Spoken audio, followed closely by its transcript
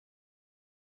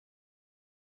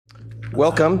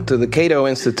Welcome to the Cato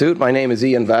Institute. My name is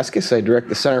Ian Vasquez. I direct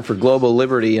the Center for Global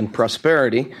Liberty and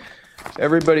Prosperity.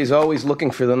 Everybody's always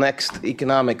looking for the next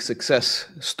economic success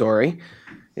story.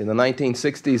 In the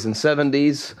 1960s and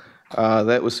 70s,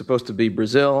 that was supposed to be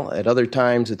Brazil. At other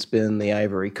times, it's been the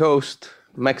Ivory Coast,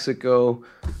 Mexico,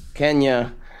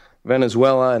 Kenya,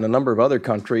 Venezuela, and a number of other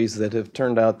countries that have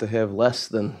turned out to have less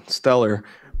than stellar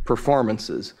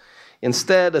performances.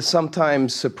 Instead, a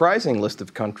sometimes surprising list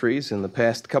of countries in the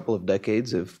past couple of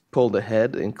decades have pulled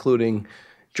ahead, including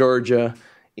Georgia,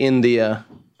 India,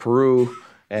 Peru,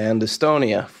 and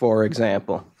Estonia, for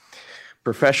example.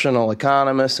 Professional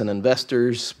economists and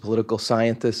investors, political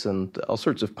scientists, and all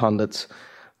sorts of pundits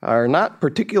are not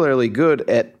particularly good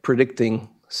at predicting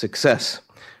success.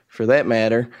 For that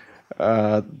matter,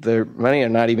 many are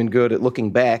not even good at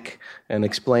looking back and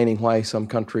explaining why some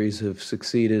countries have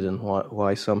succeeded and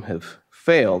why some have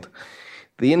failed.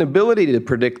 The inability to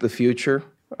predict the future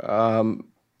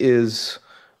is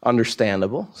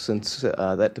understandable, since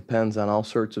that depends on all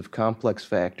sorts of complex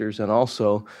factors and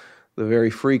also the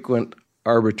very frequent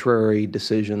arbitrary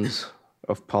decisions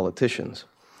of politicians.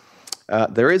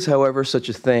 There is, however, such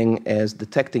a thing as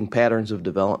detecting patterns of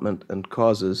development and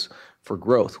causes for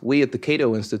growth. We at the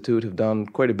Cato Institute have done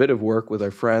quite a bit of work with our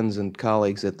friends and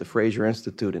colleagues at the Fraser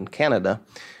Institute in Canada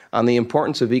on the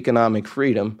importance of economic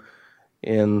freedom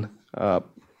in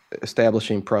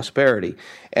establishing prosperity.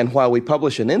 And while we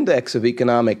publish an index of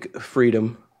economic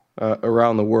freedom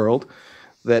around the world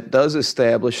that does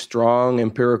establish strong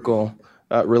empirical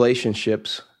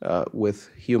relationships with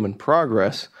human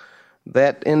progress,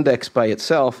 that index by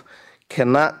itself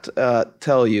cannot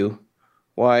tell you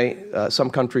why some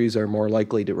countries are more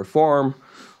likely to reform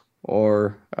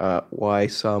or why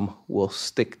some will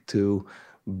stick to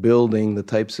building the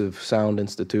types of sound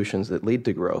institutions that lead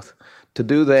to growth. To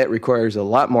do that requires a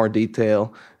lot more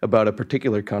detail about a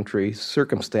particular country's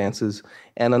circumstances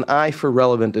and an eye for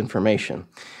relevant information.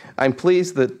 I'm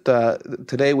pleased that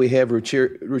today we have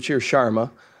Ruchir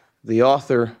Sharma, the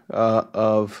author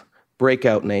of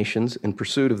Breakout Nations in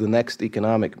Pursuit of the Next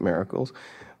Economic Miracles,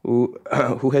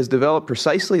 who has developed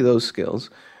precisely those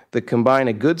skills that combine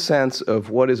a good sense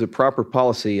of what is a proper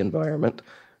policy environment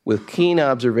with keen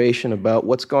observation about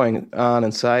what's going on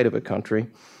inside of a country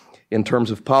in terms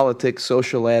of politics,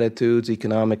 social attitudes,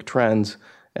 economic trends,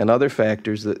 and other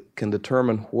factors that can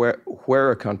determine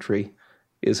where a country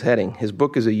is heading. His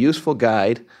book is a useful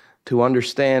guide to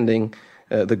understanding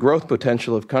the growth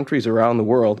potential of countries around the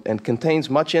world and contains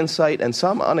much insight and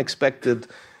some unexpected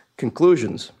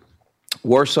conclusions.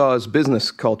 Warsaw's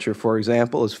business culture, for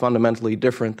example, is fundamentally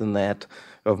different than that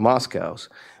of Moscow's.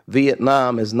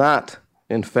 Vietnam is not,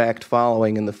 in fact,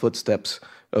 following in the footsteps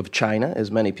of China, as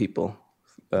many people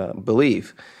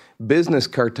believe. Business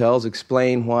cartels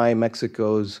explain why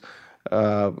Mexico's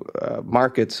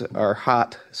markets are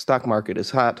hot, stock market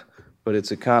is hot, but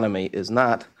its economy is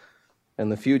not, and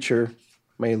the future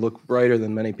may look brighter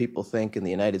than many people think in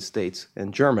the United States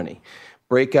and Germany.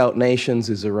 Breakout Nations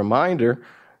is a reminder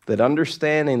that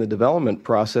understanding the development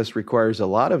process requires a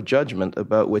lot of judgment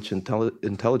about which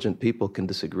intelligent people can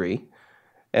disagree,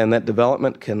 and that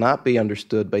development cannot be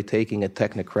understood by taking a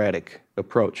technocratic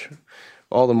approach.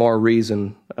 All the more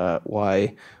reason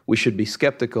why we should be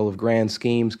skeptical of grand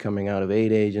schemes coming out of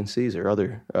aid agencies or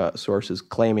other sources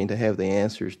claiming to have the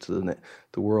answers to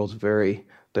the world's very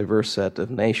diverse set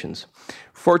of nations.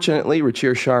 Fortunately,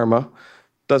 Ruchir Sharma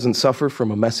doesn't suffer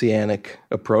from a messianic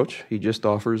approach. He just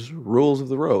offers rules of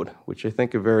the road, which I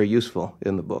think are very useful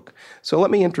in the book. So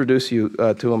let me introduce you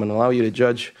to him and allow you to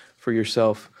judge for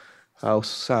yourself how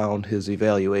sound his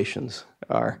evaluations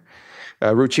are.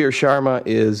 Ruchir Sharma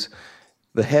is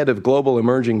the head of Global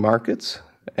Emerging Markets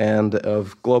and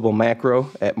of Global Macro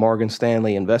at Morgan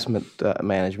Stanley Investment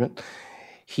Management.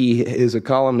 He is a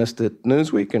columnist at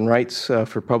Newsweek and writes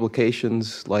for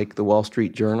publications like the Wall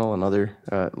Street Journal and other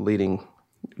leading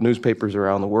newspapers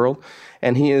around the world.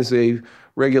 And he is a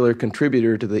regular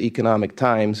contributor to the Economic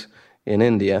Times in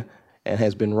India and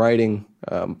has been writing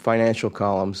financial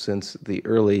columns since the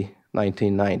early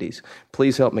 1990s.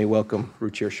 Please help me welcome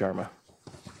Ruchir Sharma.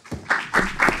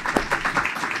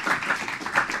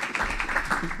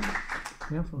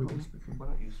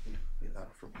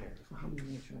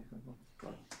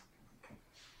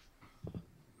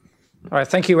 All right,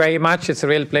 thank you very much. It's a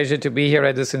real pleasure to be here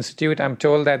at this institute. I'm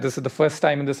told that this is the first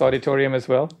time in this auditorium as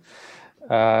well.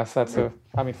 So that's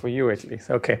for you at least.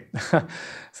 Okay. So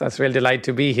it's a real delight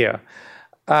to be here.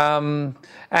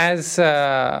 As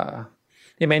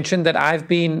you mentioned that I've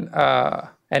been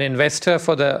an investor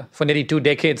for nearly 2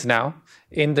 decades now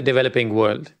in the developing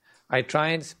world. I try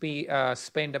and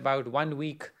spend about 1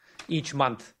 week each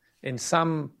month in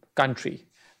some country,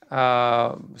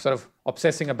 sort of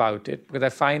obsessing about it, because I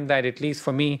find that, at least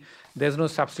for me, there's no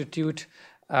substitute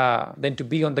than to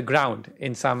be on the ground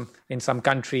in some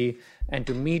country and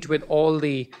to meet with all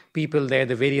the people there,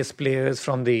 the various players,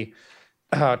 from the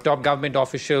top government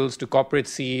officials to corporate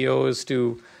CEOs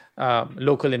to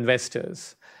local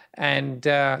investors. And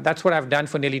that's what I've done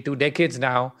for nearly 2 decades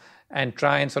now, and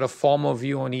try and sort of form a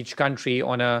view on each country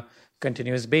on a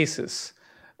continuous basis.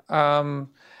 But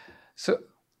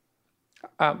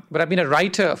I've been a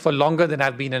writer for longer than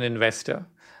I've been an investor.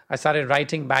 I started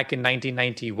writing back in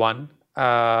 1991,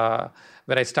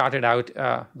 where I started out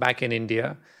back in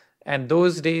India. And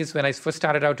those days, when I first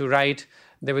started out to write,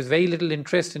 there was very little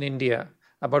interest in India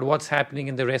about what's happening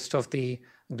in the rest of the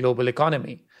global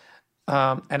economy.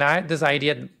 And I had this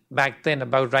idea back then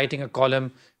about writing a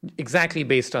column exactly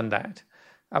based on that.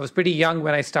 I was pretty young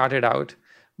when I started out,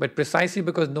 but precisely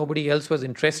because nobody else was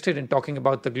interested in talking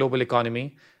about the global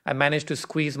economy, I managed to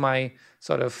squeeze my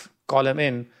sort of column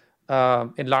in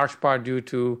large part due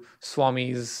to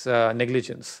Swami's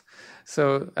negligence.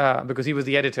 So, because he was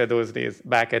the editor those days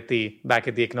back at the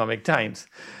Economic Times.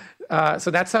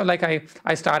 So that's how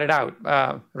I started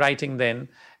out writing then.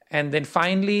 And then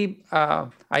finally,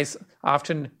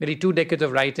 after nearly 2 decades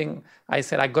of writing, I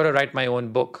said, I got to write my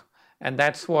own book. And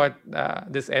that's what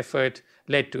this effort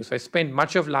led to. So I spent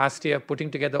much of last year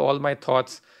putting together all my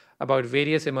thoughts about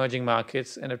various emerging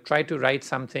markets, and I've tried to write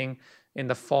something in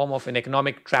the form of an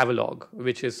economic travelogue,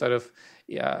 which is sort of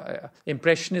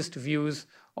impressionist views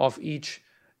of each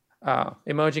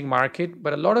emerging market.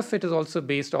 But a lot of it is also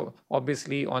based,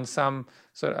 obviously, on some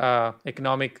sort of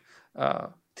economic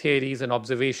theories and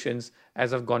observations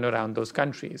as I've gone around those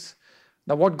countries.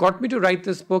 Now, what got me to write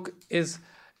this book is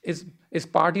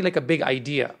partly like a big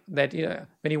idea that,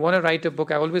 when you want to write a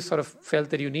book, I always sort of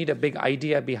felt that you need a big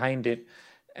idea behind it.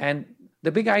 And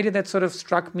the big idea that sort of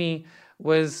struck me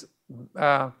was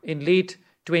in late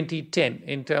 2010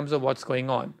 in terms of what's going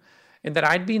on. In that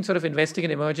I'd been sort of investing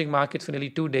in emerging markets for nearly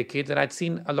 2 decades, and I'd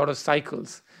seen a lot of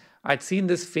cycles. I'd seen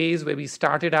this phase where we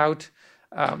started out,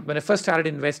 when I first started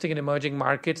investing in emerging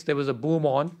markets, there was a boom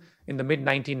on in the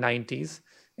mid-1990s.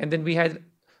 And then we had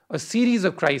a series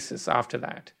of crises after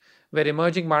that, where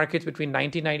emerging markets between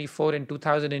 1994 and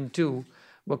 2002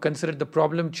 were considered the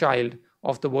problem child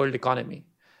of the world economy.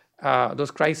 Those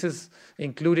crises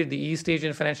included the East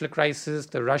Asian financial crisis,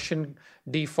 the Russian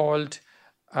default,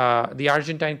 the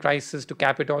Argentine crisis to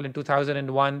cap it all in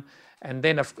 2001. And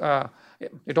then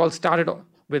it all started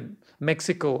with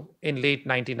Mexico in late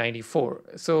 1994.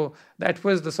 So that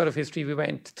was the sort of history we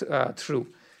went through.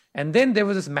 And then there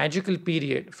was this magical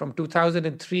period from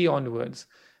 2003 onwards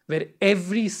where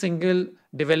every single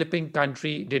developing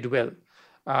country did well,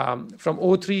 from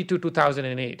 2003 to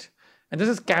 2008. And this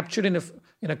is captured in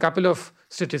a couple of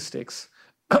statistics.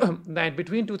 That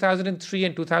between 2003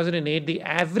 and 2008, the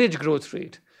average growth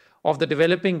rate of the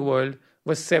developing world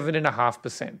was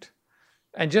 7.5%.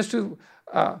 And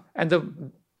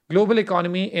the global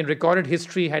economy in recorded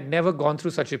history had never gone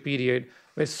through such a period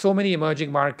where so many emerging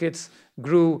markets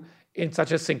grew in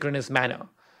such a synchronous manner.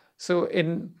 So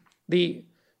in the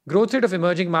growth rate of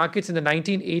emerging markets in the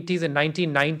 1980s and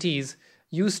 1990s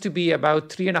used to be about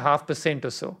 3.5% or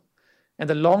so. And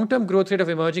the long-term growth rate of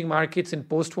emerging markets in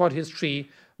post-war history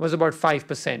was about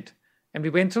 5%. And we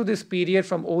went through this period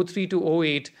from 2003 to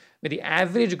 2008, where the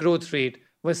average growth rate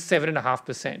was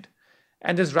 7.5%.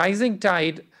 And this rising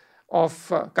tide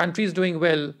of countries doing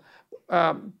well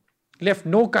left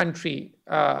no country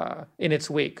in its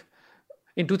wake.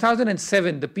 In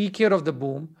 2007, the peak year of the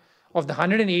boom, of the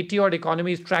 180-odd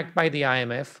economies tracked by the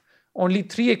IMF, only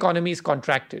 3 economies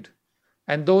contracted.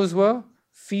 And those were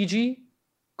Fiji,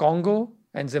 Congo,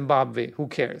 and Zimbabwe. Who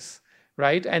cares,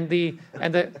 right? And the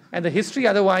history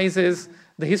otherwise is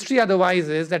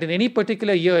that in any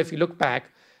particular year, if you look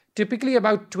back, typically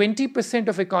about 20%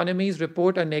 of economies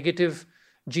report a negative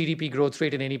GDP growth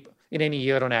rate in any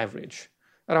year on average,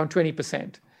 around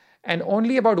 20%. And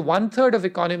only about 1/3 of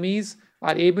economies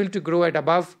are able to grow at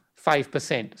above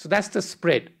 5%. So that's the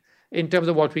spread in terms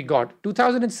of what we got.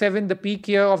 2007, the peak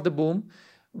year of the boom,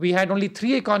 we had only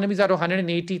 3 economies out of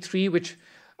 183 which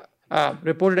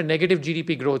reported a negative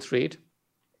GDP growth rate.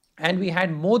 And we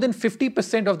had more than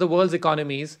 50% of the world's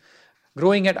economies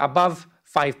growing at above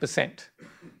 5%.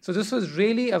 So this was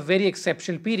really a very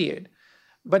exceptional period.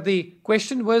 But the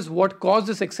question was, what caused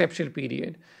this exceptional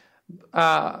period?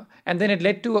 And then it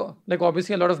led to,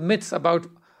 obviously, a lot of myths about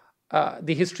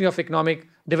the history of economic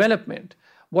development.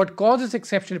 What caused this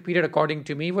exceptional period, according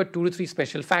to me, were 2 to 3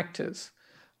 special factors.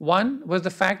 One was the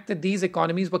fact that these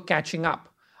economies were catching up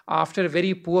after a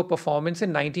very poor performance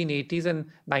in 1980s and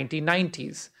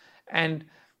 1990s. And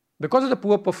because of the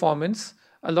poor performance,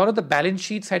 a lot of the balance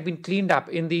sheets had been cleaned up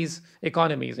in these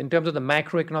economies in terms of the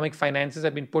macroeconomic finances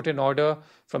had been put in order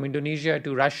from Indonesia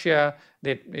to Russia.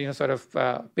 They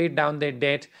paid down their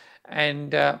debt.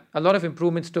 And a lot of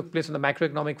improvements took place on the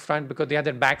macroeconomic front because they had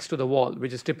their backs to the wall,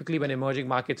 which is typically when emerging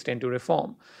markets tend to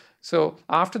reform. So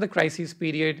after the crisis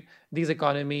period, these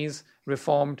economies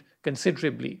reformed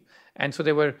considerably. And so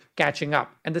they were catching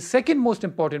up. And the second most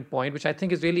important point, which I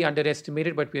think is really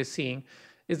underestimated, but we are seeing,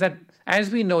 is that as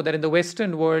we know that in the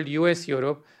Western world, US,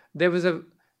 Europe, there was a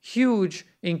huge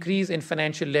increase in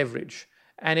financial leverage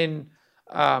and in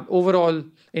overall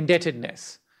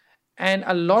indebtedness. And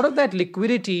a lot of that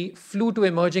liquidity flew to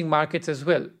emerging markets as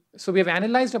well. So we have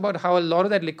analyzed about how a lot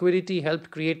of that liquidity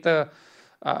helped create the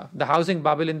housing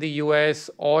bubble in the US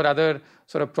or other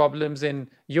sort of problems in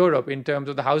Europe in terms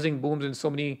of the housing booms in so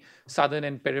many southern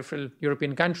and peripheral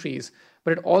European countries.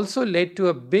 But it also led to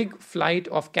a big flight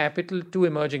of capital to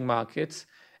emerging markets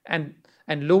and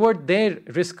lowered their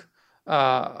risk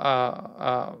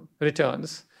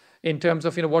returns in terms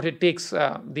of what it takes,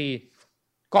 the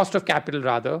cost of capital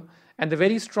rather. And the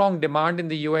very strong demand in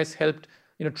the US helped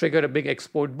trigger a big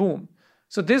export boom.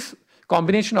 So this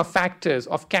combination of factors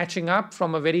of catching up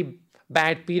from a very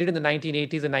bad period in the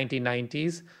 1980s and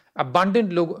 1990s, abundant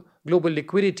global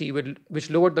liquidity which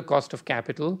lowered the cost of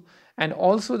capital, and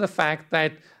also the fact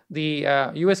that the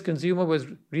US consumer was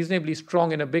reasonably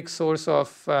strong and a big source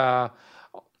of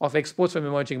exports from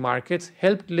emerging markets,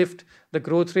 helped lift the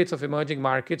growth rates of emerging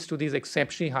markets to these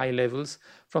exceptionally high levels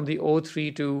from the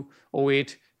 03 to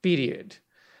 08 period.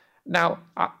 Now,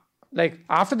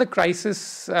 after the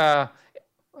crisis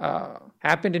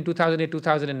happened in 2008,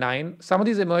 2009, some of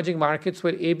these emerging markets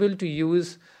were able to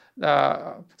use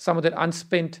some of their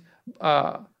unspent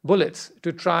bullets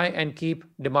to try and keep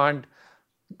demand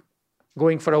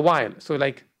going for a while. So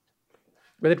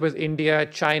whether it was India,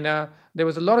 China, there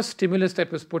was a lot of stimulus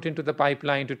that was put into the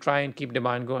pipeline to try and keep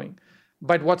demand going.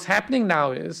 But what's happening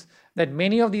now is that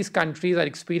many of these countries are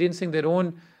experiencing their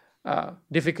own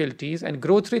difficulties, and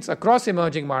growth rates across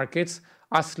emerging markets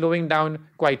are slowing down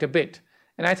quite a bit.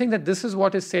 And I think that this is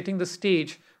what is setting the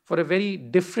stage for a very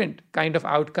different kind of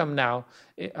outcome now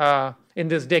in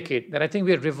this decade. That I think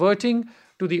we are reverting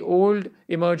to the old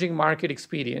emerging market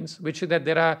experience, which is that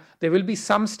there will be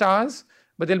some stars,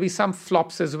 but there'll be some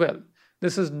flops as well.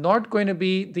 This is not going to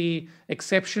be the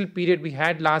exceptional period we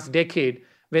had last decade,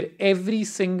 where every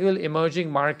single emerging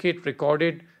market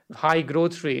recorded high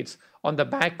growth rates on the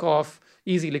back of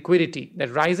easy liquidity.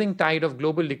 That rising tide of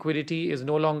global liquidity is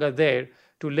no longer there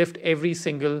to lift every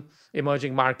single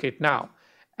emerging market now.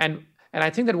 And I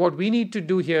think that what we need to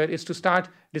do here is to start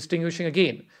distinguishing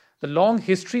again. The long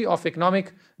history of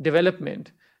economic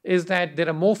development is that there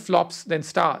are more flops than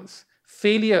stars.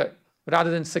 Failure rather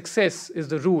than success is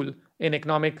the rule in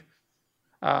economic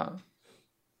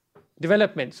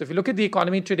development. So if you look at the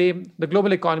economy today, the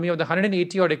global economy, of the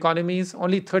 180 odd economies,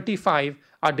 only 35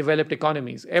 are developed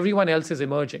economies. Everyone else is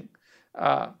emerging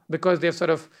because they've sort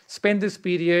of spent this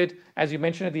period, as you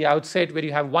mentioned at the outset, where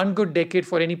you have one good decade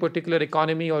for any particular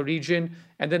economy or region,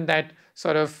 and then that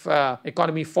sort of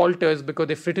economy falters because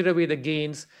they frittered away the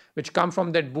gains which come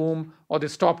from that boom, or they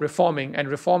stop reforming, and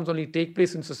reforms only take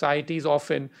place in societies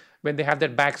often when they have their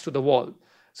backs to the wall.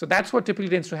 So that's what typically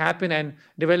tends to happen, and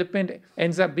development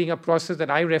ends up being a process that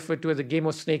I refer to as a game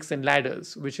of snakes and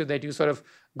ladders, which is that you sort of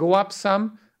go up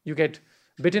some, you get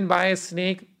bitten by a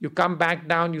snake, you come back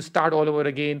down, you start all over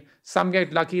again. Some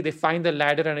get lucky, they find the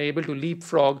ladder and are able to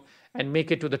leapfrog and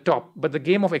make it to the top. But the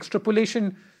game of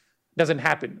extrapolation doesn't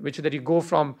happen, which is that you go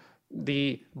from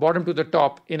the bottom to the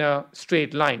top in a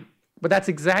straight line. But that's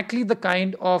exactly the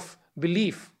kind of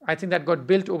belief, I think, that got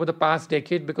built over the past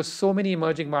decade because so many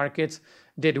emerging markets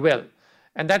did well.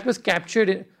 And that was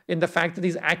captured in the fact that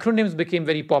these acronyms became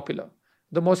very popular.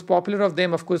 The most popular of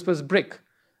them, of course, was BRIC.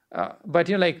 But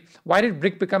why did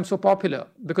BRIC become so popular?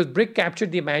 Because BRIC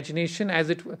captured the imagination as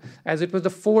it was the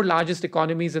four largest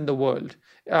economies in the world,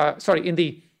 in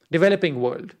the developing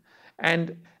world.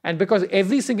 And because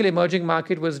every single emerging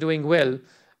market was doing well,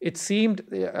 it seemed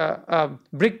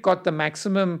BRIC got the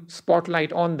maximum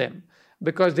spotlight on them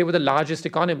because they were the largest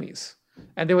economies.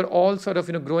 And they were all sort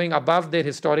of growing above their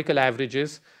historical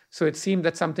averages. So it seemed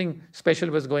that something special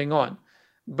was going on.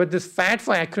 But this fad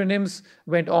for acronyms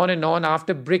went on and on.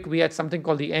 After BRIC, we had something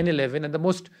called the N11. And the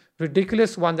most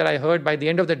ridiculous one that I heard by the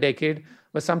end of the decade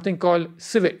was something called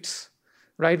CIVETS,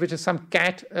 right, which is some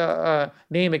cat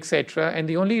name, etc. And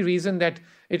the only reason that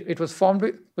it was formed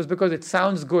was because it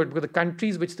sounds good, because the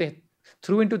countries which they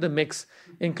threw into the mix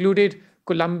included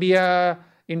Colombia,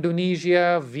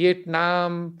 Indonesia,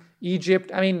 Vietnam,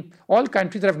 Egypt. I mean, all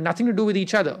countries that have nothing to do with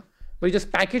each other. but you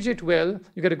just package it well,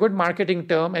 you get a good marketing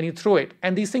term, and you throw it.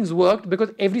 And these things worked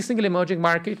because every single emerging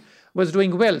market was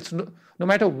doing well. So no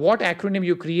matter what acronym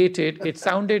you created, it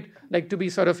sounded like to be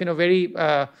sort of, very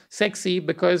sexy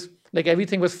because like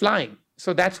everything was flying.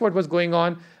 So that's what was going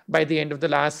on by the end of the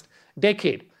last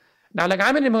decade. Now, like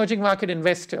I'm an emerging market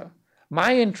investor.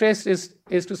 My interest is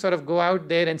to sort of go out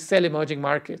there and sell emerging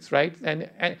markets, right? And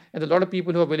a lot of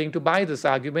people who are willing to buy this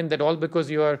argument that all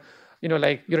because you're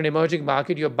an emerging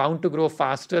market, you're bound to grow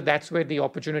faster. That's where the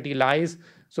opportunity lies.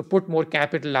 So put more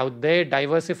capital out there,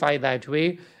 diversify that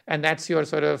way, and that's your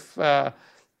sort of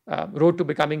road to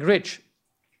becoming rich.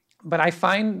 But I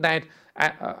find that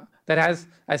that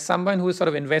as someone who has sort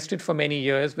of invested for many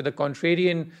years with a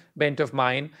contrarian bent of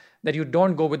mind, that you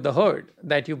don't go with the herd,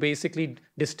 that you basically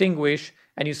distinguish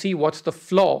and you see what's the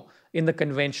flaw in the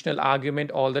conventional argument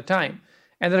all the time.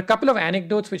 And there are a couple of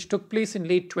anecdotes which took place in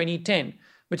late 2010,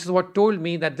 which is what told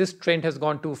me that this trend has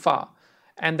gone too far.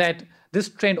 And that this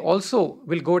trend also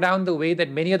will go down the way that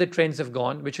many other trends have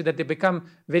gone, which is that they become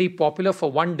very popular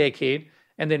for one decade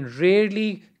and then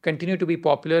rarely continue to be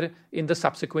popular in the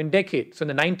subsequent decade. So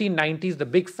in the 1990s, the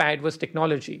big fad was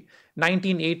technology.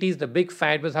 1980s, the big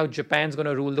fad was how Japan's going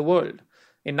to rule the world.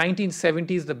 In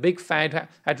 1970s, the big fad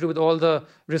had to do with all the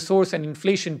resource and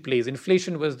inflation plays.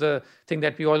 Inflation was the thing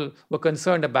that we all were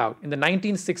concerned about. In the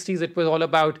 1960s, it was all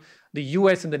about the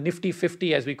US and the Nifty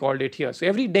 50, as we called it here. So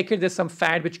every decade, there's some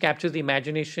fad which captures the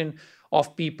imagination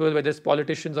of people, whether it's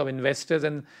politicians or investors.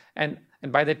 And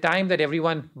by the time that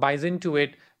everyone buys into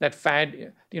it, that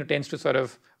fad tends to sort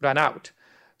of run out.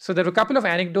 So there were a couple of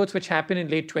anecdotes which happened in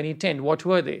late 2010. What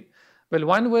were they? Well,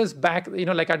 one was back,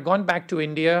 I'd gone back to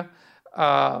India,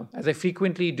 as I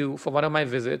frequently do, for one of my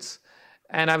visits.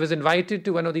 And I was invited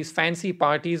to one of these fancy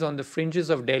parties on the fringes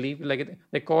of Delhi. Like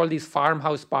they call these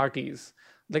farmhouse parties.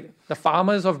 Like the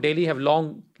farmers of Delhi have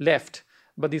long left,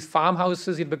 but these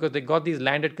farmhouses, because they got these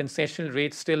landed concessional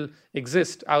rates, still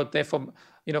exist out there for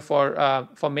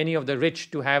many of the rich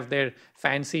to have their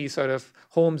fancy sort of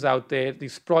homes out there.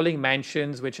 These sprawling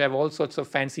mansions which have all sorts of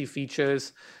fancy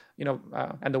features.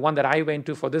 And the one that I went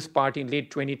to for this party in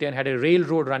late 2010 had a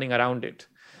railroad running around it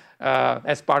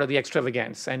as part of the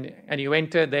extravagance. And you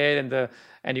enter there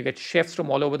and you get chefs from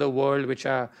all over the world which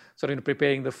are sort of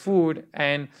preparing the food.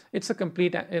 And it's a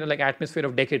complete atmosphere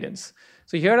of decadence.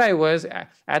 So here I was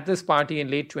at this party in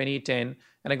late 2010,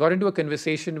 and I got into a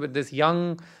conversation with this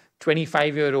young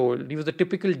 25-year-old. He was the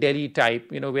typical Delhi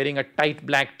type, wearing a tight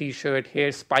black T-shirt,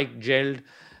 hair spiked, gelled.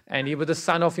 And he was the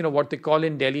son of, what they call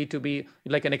in Delhi to be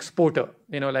like an exporter,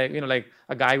 like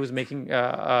a guy who's making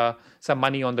some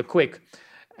money on the quick.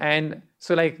 And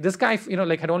so this guy,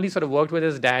 had only sort of worked with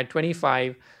his dad,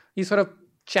 25. He sort of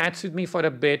chats with me for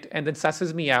a bit and then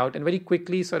susses me out and very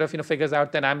quickly sort of, figures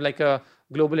out that I'm like a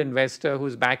global investor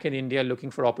who's back in India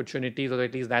looking for opportunities, or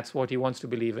at least that's what he wants to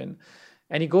believe in.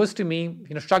 And he goes to me,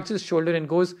 shrugs his shoulder and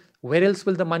goes, "Where else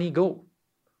will the money go?"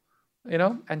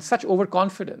 And such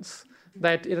overconfidence.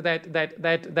 That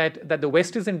the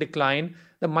West is in decline,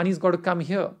 the money's got to come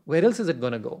here. Where else is it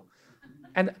going to go?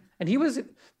 And he was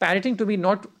parroting to me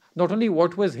not only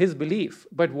what was his belief,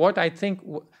 but what I think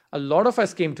a lot of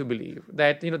us came to believe,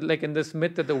 that in this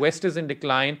myth that the West is in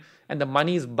decline and the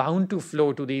money is bound to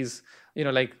flow to these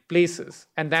places,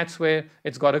 and that's where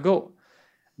it's got to go.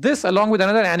 This, along with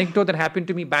another anecdote that happened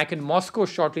to me back in Moscow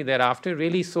shortly thereafter,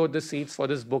 really sowed the seeds for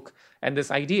this book and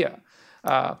this idea.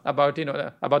 About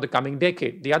the coming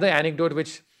decade. The other anecdote,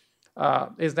 which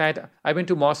is that I went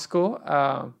to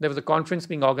Moscow. There was a conference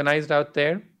being organized out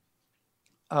there,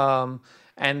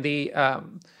 and the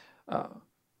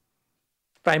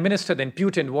Prime Minister then,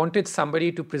 Putin, wanted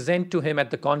somebody to present to him at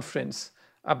the conference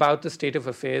about the state of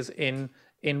affairs in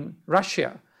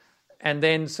Russia. And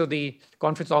then so the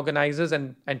conference organizers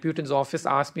and Putin's office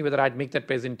asked me whether I'd make that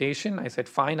presentation. I said,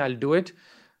 fine, I'll do it.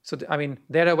 So,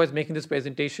 there I was making this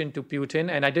presentation to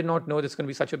Putin, and I did not know this was going to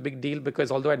be such a big deal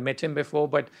because although I'd met him before,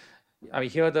 but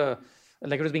here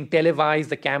it was being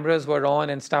televised, the cameras were on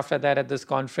and stuff like that at this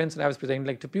conference, and I was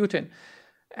presenting to Putin.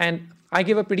 And I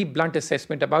gave a pretty blunt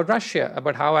assessment about Russia,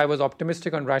 about how I was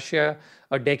optimistic on Russia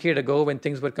a decade ago when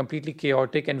things were completely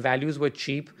chaotic and values were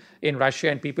cheap in Russia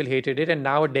and people hated it. And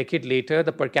now a decade later,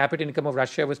 the per capita income of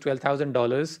Russia was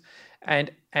 $12,000.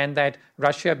 And that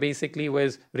Russia basically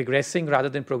was regressing rather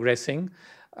than progressing,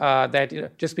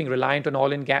 that just being reliant on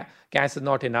oil and gas is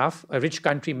not enough. A rich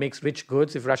country makes rich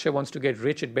goods. If Russia wants to get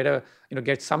rich, it better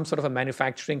get some sort of a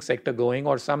manufacturing sector going,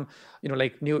 or some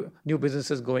new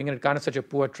businesses going, and it can't have such a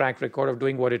poor track record of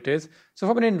doing what it is. So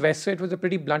from an investor, it was a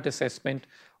pretty blunt assessment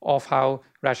of how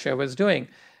Russia was doing.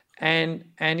 And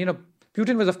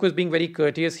Putin was, of course, being very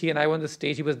courteous. He and I were on the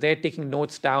stage. He was there taking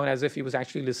notes down as if he was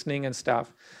actually listening and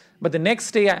stuff. But the next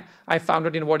day, I found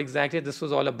out what exactly this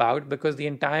was all about, because the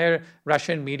entire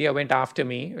Russian media went after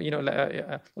me.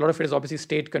 A lot of it is obviously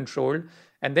state controlled,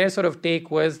 and their sort of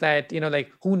take was that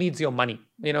who needs your money?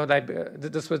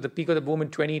 This was the peak of the boom in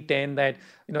 2010. That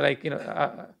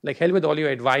hell with all your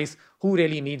advice. Who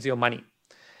really needs your money?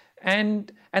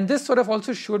 And this sort of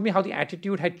also showed me how the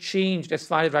attitude had changed as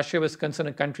far as Russia was concerned,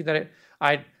 a country that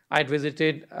I'd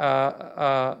visited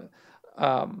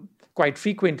quite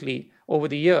frequently over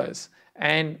the years.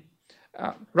 And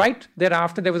right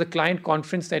thereafter, there was a client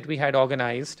conference that we had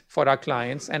organized for our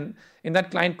clients. And in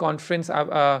that client conference,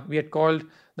 we had called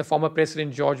the former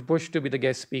President George Bush to be the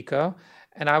guest speaker.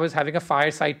 And I was having a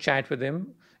fireside chat with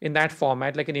him in that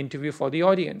format, like an interview for the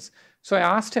audience. So I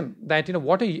asked him that,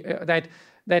 what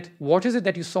is it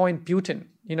that you saw in Putin?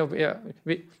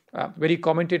 Where he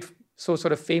commented so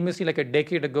sort of famously like a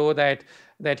decade ago that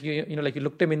you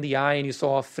looked him in the eye and you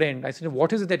saw a friend. I said,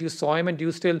 what is it that you saw him, and do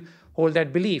you still hold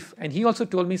that belief? And he also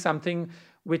told me something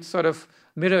which sort of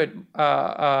mirrored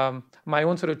my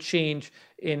own sort of change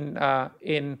in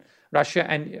Russia.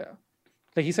 And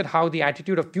he said how the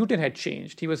attitude of Putin had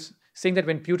changed. He was saying that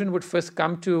when Putin would first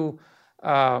come to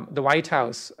the White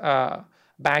House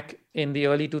back in the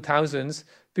early 2000s,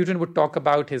 Putin would talk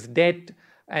about his debt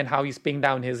and how he's paying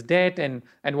down his debt and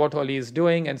what all he's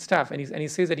doing and stuff. And he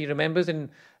says that he remembers in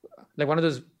one of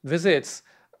those visits,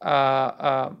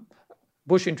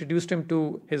 Bush introduced him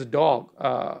to his dog,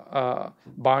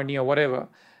 Barney or whatever.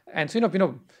 And so,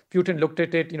 Putin looked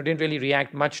at it, didn't really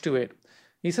react much to it.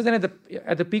 He says then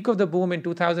at the peak of the boom in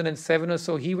 2007 or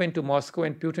so, he went to Moscow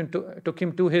and Putin took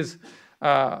him to his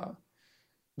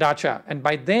dacha. And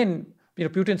by then,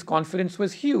 Putin's confidence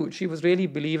was huge. He was really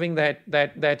believing that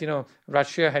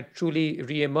Russia had truly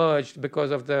re-emerged because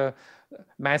of the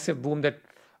massive boom that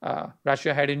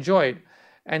Russia had enjoyed.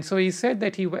 And so he said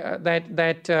that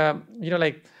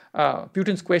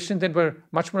Putin's questions then were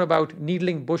much more about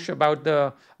needling Bush about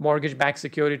the mortgage-backed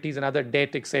securities and other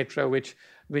debt, etc., which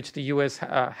the U.S.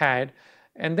 had.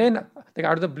 And then,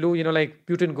 out of the blue,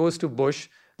 Putin goes to Bush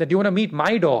that, do you want to meet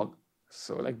my dog?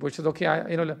 So Bush says,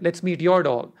 okay, let's meet your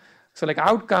dog. So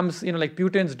out comes,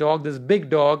 Putin's dog, this big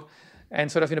dog, and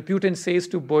sort of, Putin says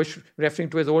to Bush, referring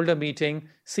to his older meeting,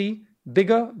 see,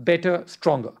 bigger, better,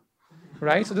 stronger,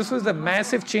 right? So this was the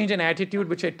massive change in attitude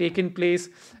which had taken place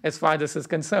as far as this is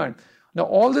concerned. Now,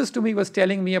 all this to me was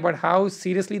telling me about how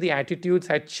seriously the attitudes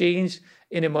had changed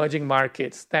in emerging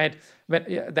markets. That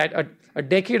a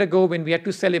decade ago, when we had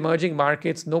to sell emerging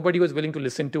markets, nobody was willing to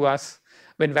listen to us,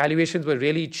 when valuations were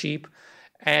really cheap,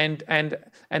 and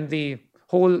the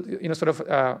whole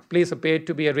place appeared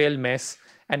to be a real mess.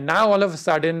 And now all of a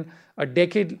sudden, a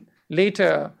decade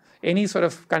later, any sort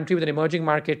of country with an emerging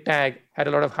market tag had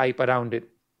a lot of hype around it.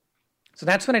 So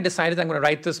that's when I decided I'm going to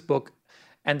write this book.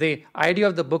 And the idea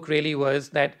of the book really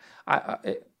was that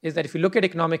if you look at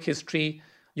economic history,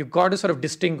 you've got to sort of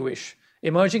distinguish.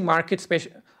 Emerging markets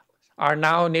are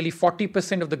now nearly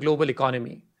 40% of the global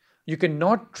economy. You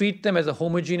cannot treat them as a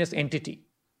homogeneous entity.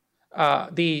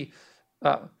 The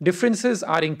differences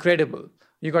are incredible.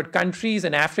 You got countries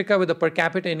in Africa with a per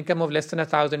capita income of less than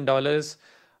 $1,000.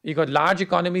 You got large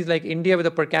economies like India with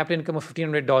a per capita income of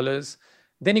 $1,500.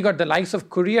 Then you got the likes of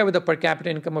Korea with a per capita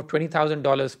income of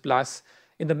 $20,000 plus.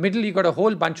 In the middle, you got a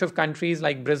whole bunch of countries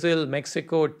like Brazil,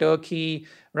 Mexico, Turkey,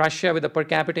 Russia with a per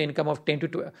capita income of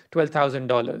 $10,000 to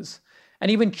 $12,000. And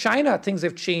even China, things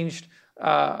have changed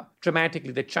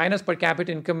dramatically. That China's per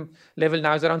capita income level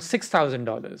now is around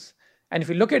 $6,000. And if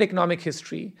you look at economic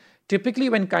history, typically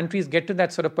when countries get to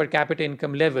that sort of per capita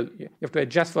income level, you have to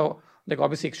adjust for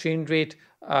obviously exchange rate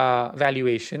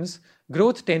valuations,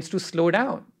 growth tends to slow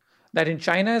down. That in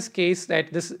China's case,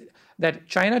 that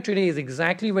China today is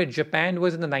exactly where Japan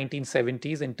was in the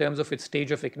 1970s in terms of its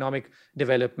stage of economic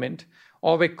development,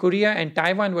 or where Korea and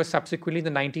Taiwan were subsequently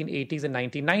in the 1980s and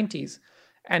 1990s.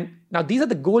 And now these are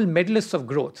the gold medalists of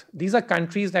growth. These are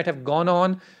countries that have gone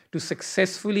on to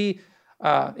successfully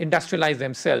industrialize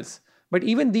themselves. But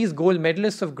even these gold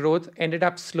medalists of growth ended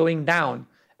up slowing down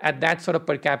at that sort of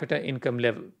per capita income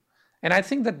level. And I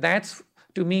think that that's,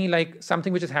 to me,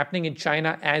 something which is happening in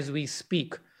China as we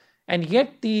speak. And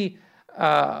yet the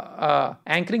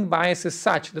anchoring bias is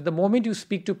such that the moment you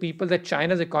speak to people that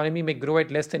China's economy may grow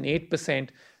at less than 8%,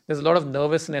 there's a lot of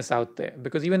nervousness out there.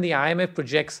 Because even the IMF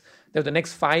projects that the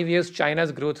next 5 years,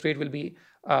 China's growth rate will be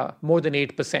more than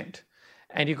 8%.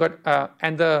 And you got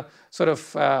and the sort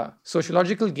of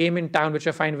sociological game in town, which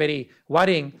I find very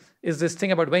worrying, is this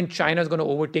thing about when China is going to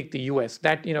overtake the US.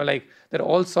 That, like there are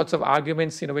all sorts of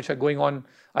arguments, which are going on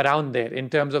around there in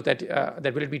terms of that.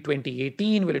 That will it be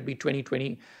 2018? Will it be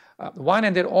 2021?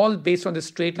 And they're all based on this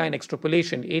straight line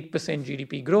extrapolation: 8%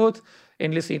 GDP growth,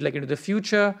 endlessly like into the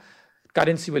future.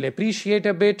 Currency will appreciate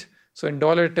a bit. So in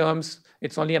dollar terms,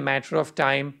 it's only a matter of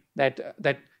time that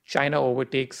China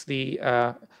overtakes the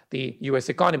US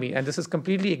economy. And this is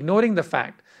completely ignoring the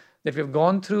fact that we've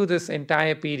gone through this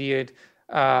entire period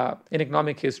in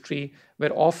economic history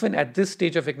where often at this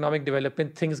stage of economic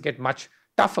development, things get much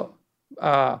tougher.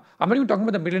 I'm not even talking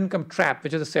about the middle income trap,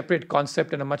 which is a separate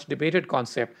concept and a much debated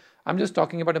concept. I'm just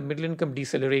talking about a middle income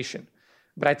deceleration.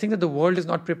 But I think that the world is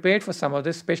not prepared for some of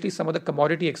this, especially some of the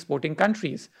commodity exporting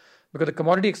countries, because the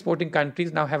commodity exporting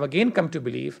countries now have again come to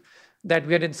believe that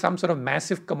we are in some sort of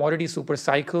massive commodity super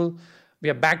cycle. We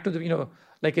are back to the,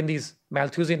 like in these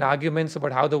Malthusian arguments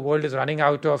about how the world is running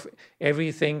out of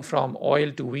everything from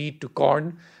oil to wheat to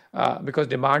corn because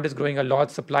demand is growing a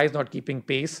lot, supply is not keeping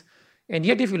pace. And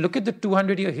yet, if you look at the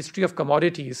 200-year history of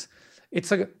commodities,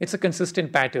 it's a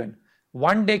consistent pattern.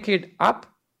 1 decade up,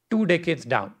 2 decades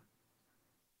down.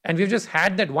 And we've just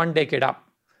had that 1 decade up.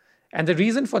 And the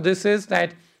reason for this is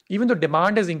that even though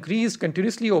demand has increased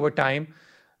continuously over time,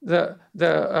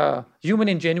 the human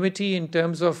ingenuity in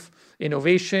terms of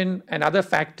innovation and other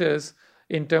factors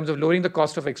in terms of lowering the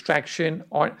cost of extraction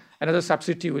and other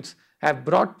substitutes have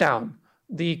brought down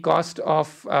the cost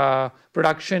of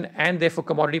production and therefore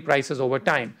commodity prices over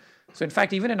time. So in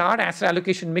fact, even in our asset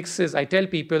allocation mixes, I tell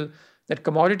people that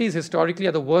commodities historically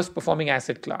are the worst performing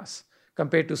asset class.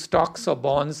 Compared to stocks or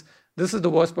bonds, this is the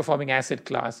worst performing asset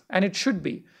class. And it should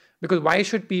be. Because why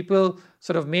should people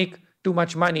sort of make too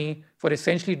much money for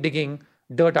essentially digging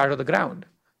dirt out of the ground?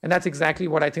 And that's exactly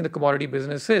what I think the commodity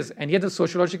business is. And yet the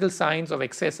sociological signs of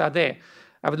excess are there.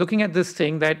 I was looking at this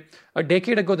thing that a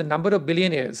decade ago, the number of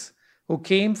billionaires who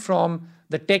came from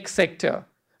the tech sector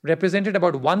represented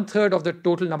about 1/3 of the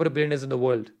total number of billionaires in the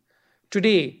world.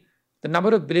 Today, the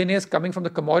number of billionaires coming from the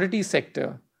commodity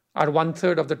sector are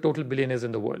 1/3 of the total billionaires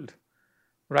in the world.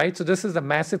 Right? So this is a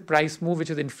massive price move which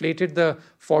has inflated the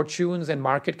fortunes and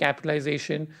market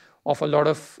capitalization of a lot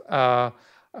of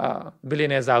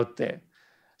billionaires out there.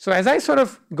 So as I sort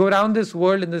of go around this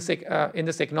world in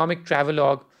this economic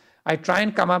travelogue, I try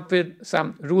and come up with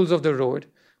some rules of the road,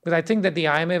 because I think that the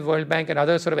IMF, World Bank, and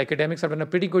other sort of academics have done a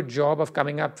pretty good job of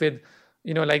coming up with,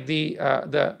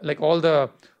 like all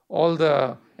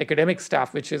the academic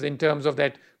stuff, which is in terms of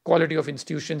that quality of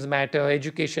institutions matter,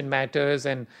 education matters,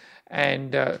 and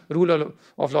rule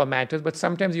of law matters. But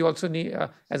sometimes you also need,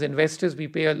 as investors, we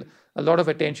pay a lot of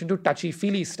attention to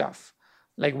touchy-feely stuff.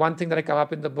 Like one thing that I come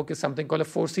up in the book is something called a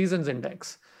Four Seasons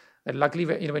Index. That luckily,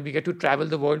 when we get to travel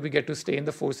the world, we get to stay in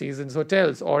the Four Seasons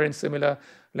hotels or in similar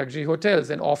luxury hotels.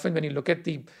 And often when you look at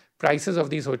the prices of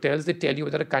these hotels, they tell you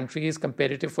whether a country is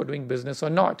competitive for doing business or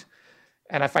not.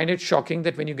 And I find it shocking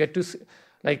that when you get to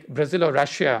like Brazil or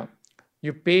Russia,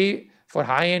 you pay for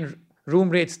high-end room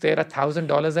rates there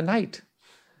 $1,000 a night.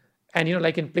 And,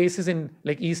 like in places in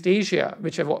like East Asia,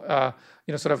 which have,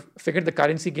 sort of figured the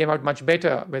currency game out much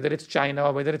better, whether it's China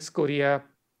or whether it's Korea,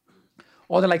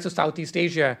 or the likes of Southeast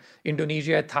Asia,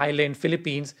 Indonesia, Thailand,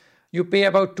 Philippines, you pay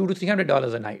about $200 to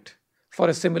 $300 a night for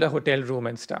a similar hotel room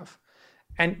and stuff.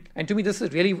 And to me, this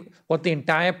is really what the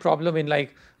entire problem in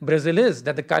like Brazil is,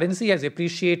 that the currency has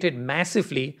appreciated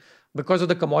massively because of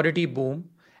the commodity boom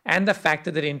and the fact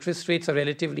that their interest rates are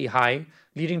relatively high,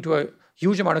 leading to a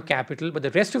huge amount of capital, but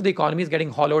the rest of the economy is getting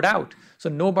hollowed out. So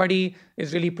nobody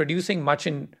is really producing much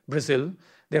in Brazil.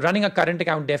 They're running a current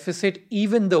account deficit,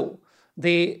 even though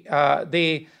they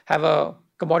have a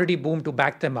commodity boom to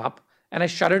back them up. And I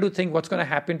shudder to think what's going to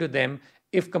happen to them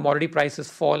if commodity prices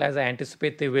fall, as I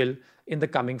anticipate they will in the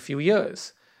coming few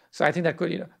years. So I think that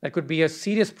could be a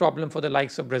serious problem for the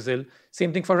likes of Brazil.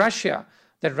 Same thing for Russia.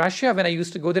 That Russia, when I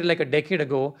used to go there like a decade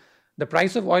ago, the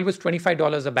price of oil was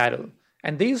 $25 a barrel.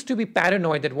 And they used to be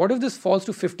paranoid that what if this falls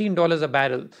to $15 a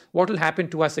barrel? What will happen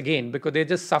to us again? Because they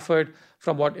just suffered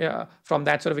from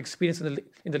that sort of experience in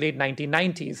the late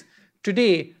 1990s.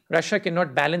 Today, Russia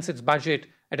cannot balance its budget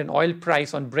at an oil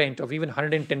price on Brent of even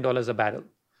 $110 a barrel.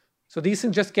 So these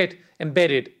things just get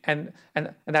embedded, and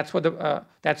that's where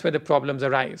the problems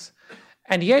arise.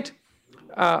 And yet,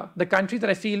 the countries that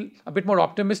I feel a bit more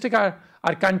optimistic are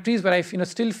countries where I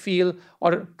still feel,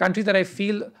 or countries that I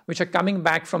feel which are coming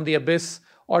back from the abyss,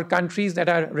 or countries that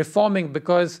are reforming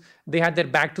because they had their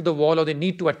back to the wall or they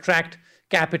need to attract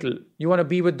capital. You want to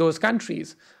be with those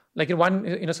countries. Like in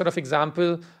one sort of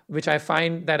example, which I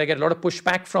find that I get a lot of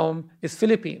pushback from, is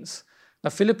Philippines. Now,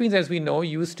 Philippines, as we know,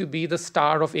 used to be the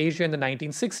star of Asia in the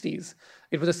 1960s.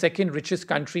 It was the second richest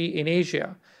country in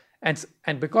Asia.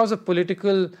 And because of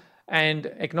political and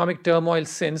economic turmoil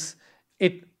since,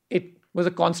 it was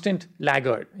a constant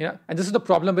laggard. And this is the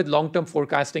problem with long-term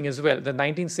forecasting as well. The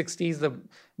 1960s, the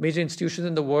major institutions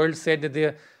in the world said that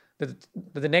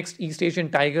the next East Asian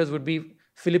tigers would be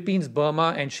Philippines,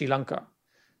 Burma, and Sri Lanka.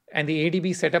 And the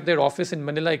ADB set up their office in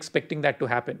Manila expecting that to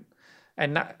happen.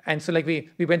 And so like we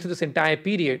went through this entire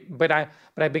period, but I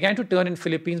began to turn in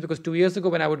Philippines because 2 years ago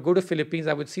when I would go to Philippines,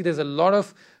 I would see there's a lot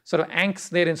of sort of angst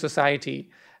there in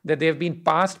society that they've been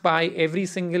passed by every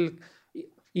single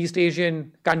East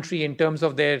Asian country in terms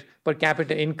of their per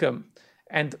capita income.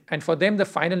 And for them, the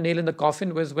final nail in the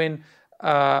coffin was when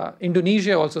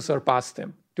Indonesia also surpassed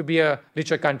them to be a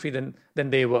richer country than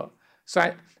they were.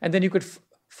 And then you could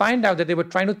find out that they were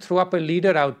trying to throw up a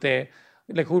leader out there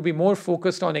like who would be more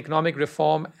focused on economic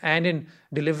reform and in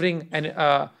delivering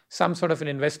some sort of an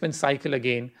investment cycle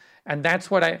again. And that's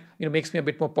what makes me a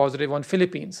bit more positive on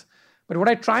Philippines. But what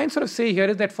I try and sort of say here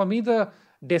is that for me, the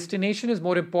destination is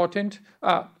more important,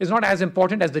 is not as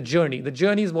important as the journey. The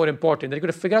journey is more important. That you've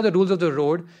got to figure out the rules of the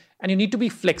road and you need to be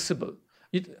flexible.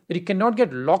 You cannot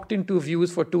get locked into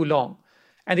views for too long.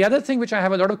 And the other thing which I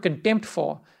have a lot of contempt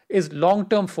for is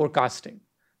long-term forecasting.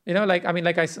 As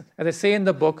I say in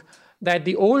the book, that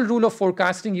the old rule of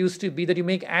forecasting used to be that you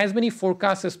make as many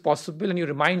forecasts as possible and you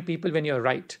remind people when you're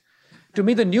right. To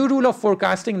me, the new rule of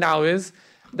forecasting now is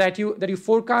that you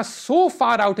forecast so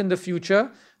far out in the future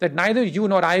that neither you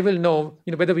nor I will know,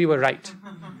 whether we were right. So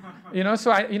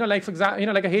for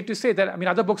example, I hate to say that.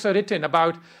 Other books are written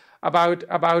about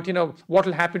what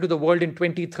will happen to the world in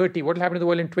 2030, what will happen to the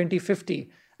world in 2050.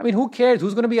 Who cares?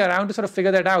 Who's going to be around to sort of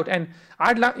figure that out? And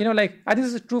I think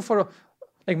this is true for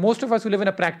most of us who live in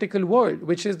a practical world,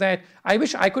 which is that I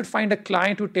wish I could find a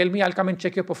client who tell me I'll come and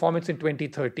check your performance in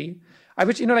 2030. I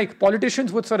wish,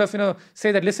 politicians would sort of,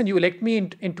 say that, listen, you elect me in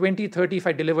 2030 if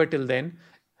I deliver till then.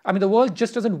 The world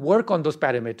just doesn't work on those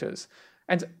parameters.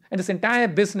 And this entire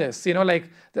business, like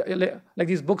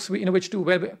these books, which do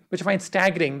well, which I find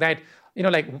staggering that,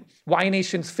 why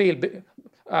nations fail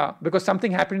because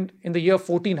something happened in the year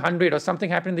 1400 or something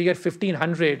happened in the year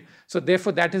 1500. So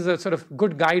therefore, that is a sort of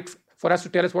good guide for us to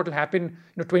tell us what will happen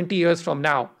 20 years from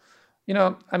now.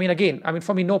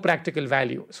 For me, no practical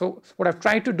value. So what I've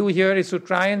tried to do here is to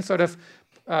try and sort of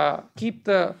keep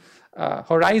the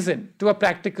horizon to a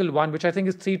practical one, which I think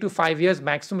is 3 to 5 years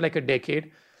maximum, like a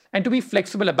decade, and to be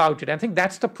flexible about it. I think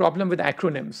that's the problem with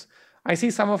acronyms. I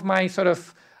see some of my sort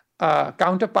of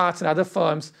counterparts in other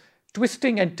firms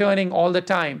twisting and turning all the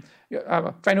time,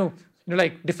 trying to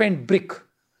defend BRIC.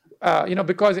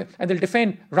 Because and they'll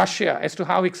defend Russia as to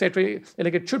how, etc.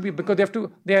 Like it should be because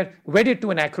they're wedded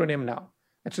to an acronym now.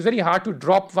 And so it's very hard to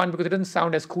drop one because it doesn't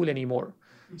sound as cool anymore.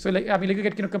 So you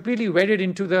get completely wedded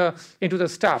into the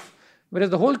stuff. Whereas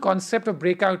the whole concept of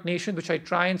breakout nations, which I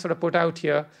try and sort of put out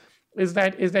here, is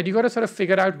that you got to sort of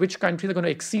figure out which countries are going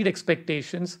to exceed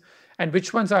expectations and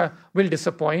which ones will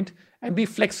disappoint, and be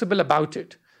flexible about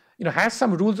it. Have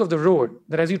some rules of the road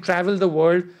that as you travel the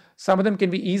world. Some of them can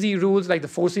be easy rules like the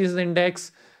Four Seasons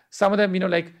Index. Some of them,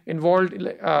 involved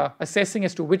assessing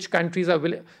as to which countries are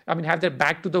have their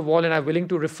back to the wall and are willing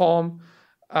to reform.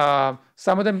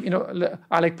 Some of them,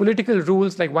 are like political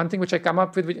rules. Like one thing which I come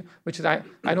up with, which is I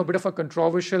know a bit of a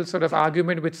controversial sort of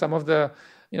argument with some of the,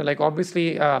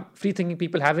 obviously free-thinking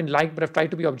people haven't liked, but I've tried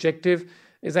to be objective,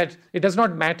 is that it does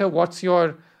not matter what's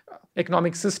your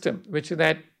economic system, which is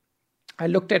that I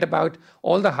looked at about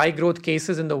all the high growth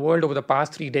cases in the world over the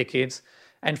past 3 decades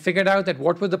and figured out that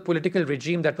what was the political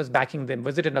regime that was backing them.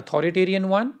 Was it an authoritarian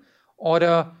one or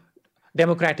a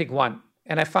democratic one?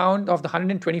 And I found of the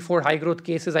 124 high growth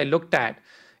cases I looked at,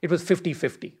 it was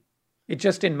 50-50. It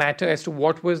just didn't matter as to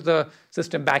what was the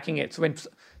system backing it. So when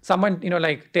someone,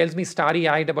 tells me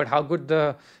starry-eyed about how good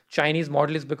the Chinese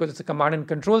model is because it's a command and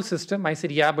control system, I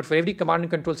said, yeah, but for every command and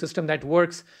control system that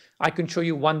works, I can show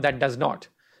you one that does not.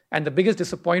 And the biggest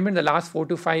disappointment in the last 4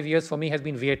 to 5 years for me has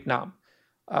been Vietnam,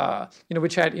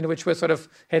 which was sort of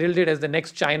heralded as the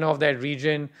next China of that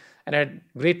region and had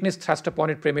greatness thrust upon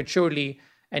it prematurely.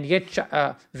 And yet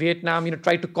Vietnam,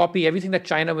 tried to copy everything that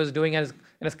China was doing and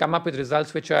has come up with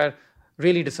results which are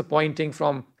really disappointing,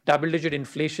 from double-digit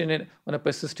inflation on a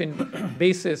persistent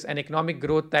basis and economic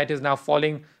growth that is now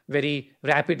falling very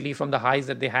rapidly from the highs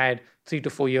that they had 3 to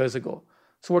 4 years ago.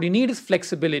 So what you need is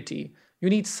flexibility. You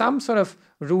need some sort of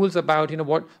rules about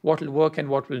what will work and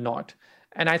what will not.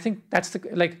 And I think that's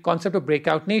the concept of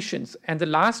breakout nations. And the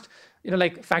last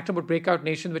factor about breakout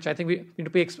nations, which I think we need to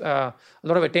pay a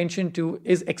lot of attention to,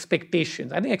 is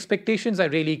expectations. I think expectations are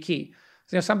really key.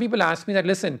 So, some people ask me that,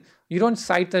 listen, you don't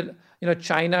cite the,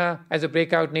 China as a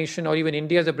breakout nation or even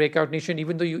India as a breakout nation,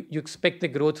 even though you expect the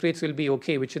growth rates will be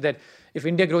okay, which is that if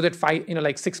India grows at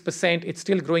 6%, it's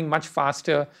still growing much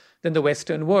faster than the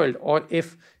Western world. Or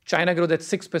if China grows at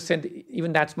 6%,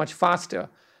 even that's much faster.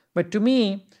 But to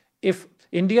me, if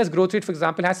India's growth rate, for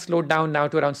example, has slowed down now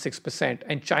to around 6%,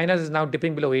 and China's is now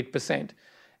dipping below 8%,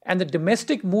 and the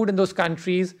domestic mood in those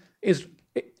countries is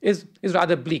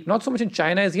rather bleak. Not so much in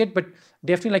China as yet, but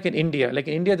definitely like in India. Like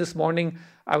in India this morning,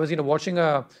 I was watching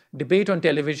a debate on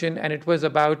television, and it was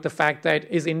about the fact that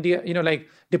is India, like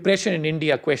depression in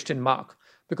India, ?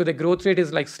 Because the growth rate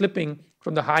is like slipping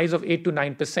from the highs of 8 to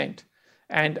 9%,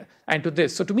 and to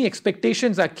this. So to me,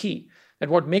 expectations are key. That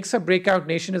what makes a breakout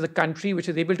nation is a country which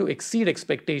is able to exceed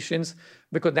expectations,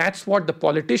 because that's what the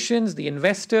politicians, the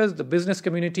investors, the business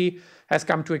community has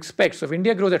come to expect. So if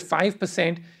India grows at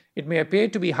 5%, it may appear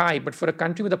to be high, but for a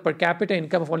country with a per capita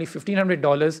income of only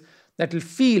 $1,500, that will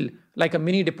feel like a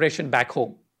mini depression back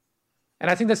home. And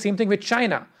I think the same thing with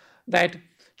China, that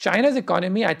China's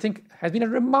economy, I think, has been a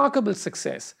remarkable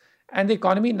success. And the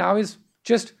economy now is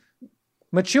just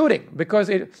maturing because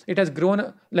it has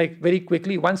grown like very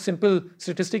quickly. One simple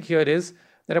statistic here is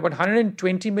that about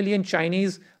 120 million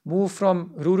Chinese moved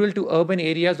from rural to urban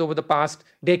areas over the past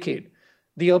decade.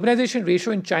 The urbanization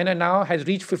ratio in China now has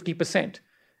reached 50%.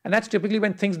 And that's typically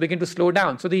when things begin to slow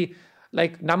down. So the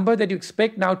number that you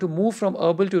expect now to move from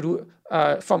rural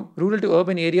to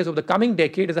urban areas over the coming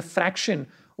decade is a fraction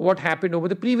of what happened over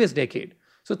the previous decade.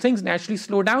 So things naturally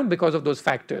slow down because of those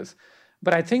factors.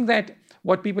 But I think that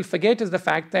what people forget is the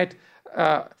fact that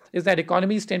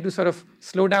economies tend to sort of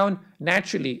slow down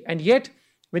naturally. And yet,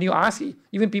 when you ask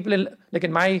even people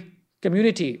in my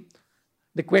community,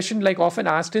 the question often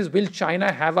asked is, will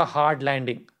China have a hard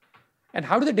landing? And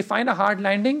how do they define a hard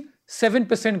landing?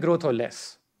 7% growth or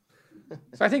less.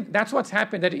 So I think that's what's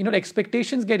happened, that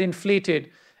expectations get inflated,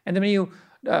 and then when you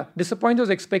disappoint those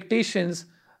expectations,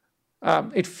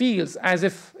 it feels as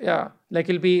if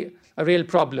it'll be a real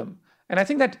problem. And I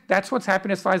think that's what's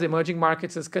happened as far as emerging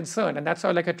markets is concerned, and that's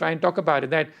how I try and talk about it.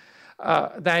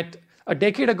 That a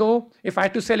decade ago, if I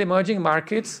had to sell emerging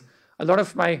markets, a lot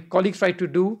of my colleagues tried to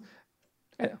do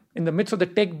in the midst of the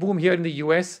tech boom here in the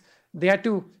US, they had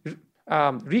to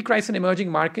rechristen emerging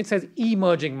markets as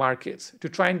emerging markets to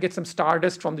try and get some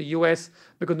stardust from the US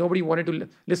because nobody wanted to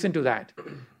listen to that.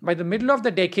 By the middle of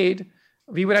the decade,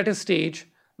 we were at a stage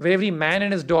where every man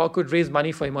and his dog could raise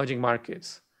money for emerging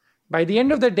markets. By the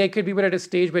end of the decade, we were at a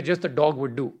stage where just the dog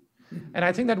would do. And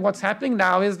I think that what's happening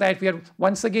now is that we are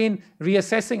once again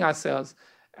reassessing ourselves,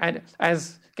 and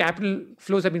as capital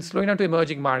flows have been slowing down to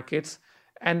emerging markets,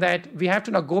 and that we have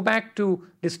to now go back to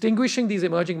distinguishing these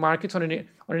emerging markets on an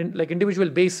individual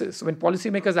basis. So when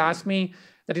policymakers ask me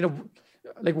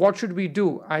that, what should we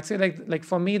do? I'd say like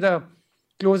for me, the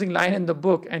closing line in the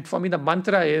book, and for me the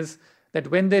mantra is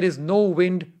that when there is no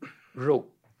wind, row,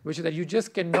 which is that you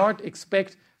just cannot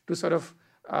expect to sort of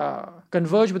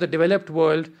converge with the developed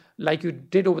world like you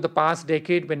did over the past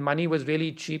decade when money was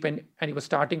really cheap and you were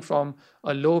starting from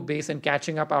a low base and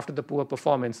catching up after the poor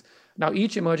performance. Now,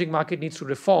 each emerging market needs to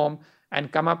reform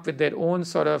and come up with their own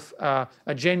sort of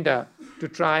agenda to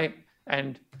try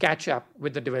and catch up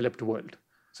with the developed world.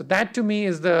 So that, to me,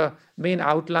 is the main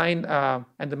outline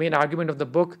and the main argument of the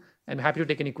book. I'm happy to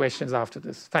take any questions after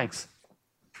this. Thanks.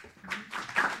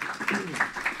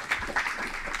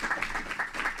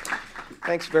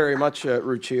 Thanks very much,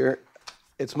 Ruchir.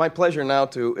 It's my pleasure now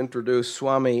to introduce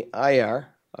Swami Iyer,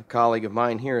 a colleague of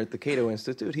mine here at the Cato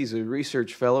Institute. He's a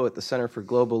research fellow at the Center for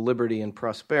Global Liberty and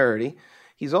Prosperity.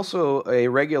 He's also a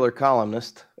regular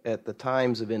columnist at the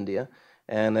Times of India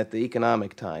and at the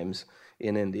Economic Times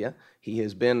in India. He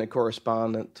has been a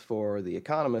correspondent for The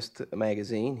Economist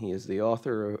magazine. He is the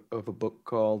author of a book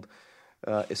called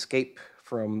Escape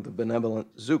from the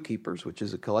Benevolent Zookeepers, which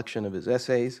is a collection of his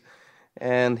essays.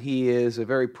 And he is a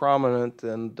very prominent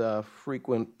and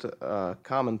frequent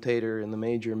commentator in the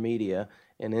major media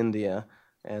in India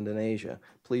and in Asia.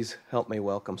 Please help me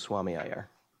welcome Swami Iyer.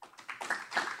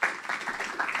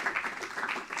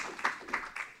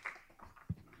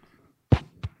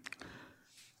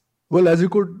 Well, as you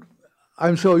could,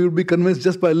 I'm sure you'll be convinced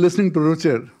just by listening to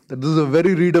Ruchir that this is a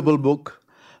very readable book,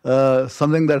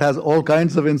 something that has all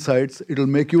kinds of insights. It'll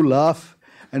make you laugh,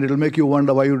 and it'll make you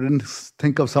wonder why you didn't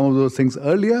think of some of those things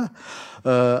earlier.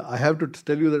 I have to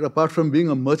tell you that apart from being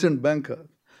a merchant banker,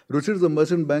 Ruchir is a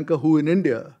merchant banker who in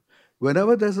India,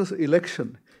 whenever there's an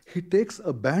election, he takes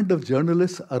a band of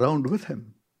journalists around with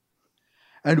him.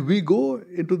 And we go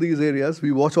into these areas,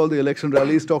 we watch all the election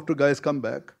rallies, talk to guys, come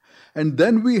back, and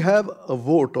then we have a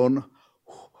vote on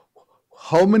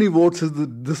how many votes is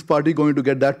this party going to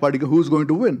get, that party, who's going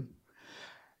to win?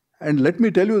 And let me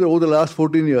tell you that over the last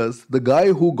 14 years, the guy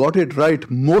who got it right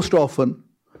most often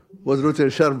was Ruchir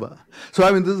Sharma. So,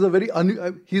 I mean, this is a very,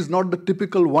 he's not the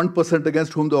typical 1%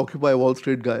 against whom the Occupy Wall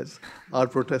Street guys are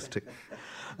protesting.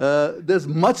 There's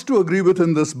much to agree with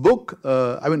in this book.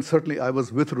 I mean, certainly I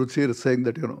was with Ruchir saying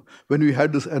that, when we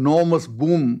had this enormous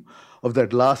boom of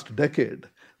that last decade,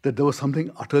 that there was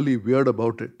something utterly weird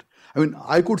about it. I mean,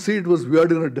 I could see it was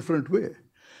weird in a different way.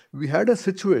 We had a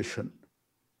situation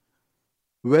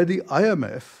where the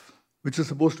IMF, which is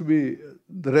supposed to be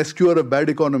the rescuer of bad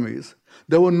economies,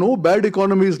 there were no bad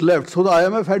economies left, so the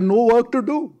IMF had no work to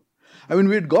do. I mean,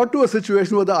 we had got to a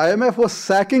situation where the IMF was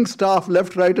sacking staff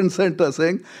left, right, and center,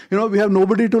 saying, we have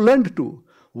nobody to lend to.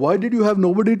 Why did you have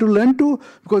nobody to lend to?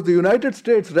 Because the United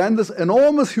States ran this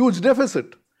enormous, huge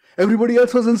deficit. Everybody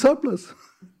else was in surplus.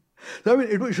 So, I mean,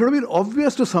 it should have been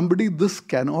obvious to somebody this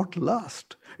cannot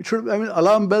last.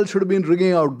 Alarm bells should have been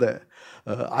ringing out there.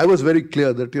 I was very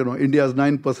clear that, India's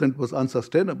 9% was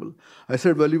unsustainable. I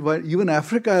said, well, even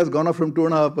Africa has gone up from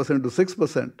 2.5% to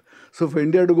 6%. So for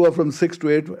India to go up from 6 to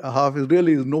 8.5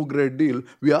 really is no great deal.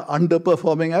 We are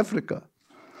underperforming Africa.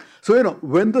 So,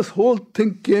 when this whole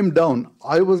thing came down,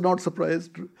 I was not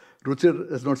surprised.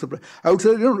 Ruchir is not surprised. I would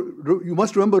say, you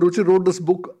must remember, Ruchir wrote this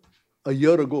book a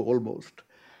year ago almost.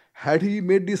 Had he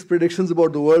made these predictions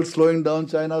about the world slowing down,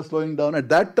 China slowing down, at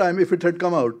that time, if it had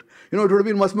come out, it would have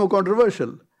been much more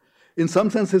controversial. In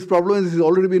some sense, his problem is he's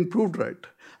already been proved right.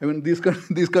 I mean, these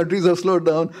countries have slowed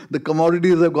down, the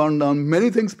commodities have gone down,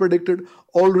 many things predicted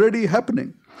already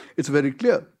happening. It's very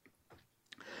clear.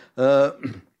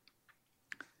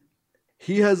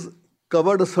 He has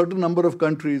covered a certain number of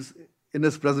countries in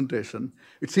his presentation.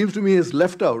 It seems to me he's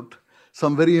left out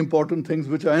some very important things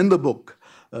which are in the book.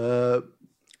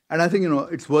 And I think,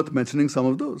 it's worth mentioning some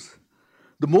of those.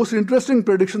 The most interesting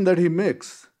prediction that he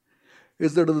makes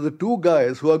is that the two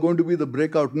guys who are going to be the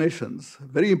breakout nations,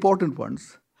 very important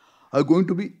ones, are going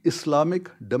to be Islamic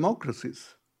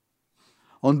democracies.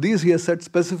 On these, he has said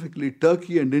specifically,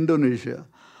 Turkey and Indonesia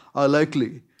are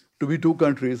likely to be two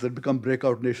countries that become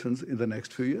breakout nations in the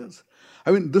next few years.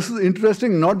 I mean, this is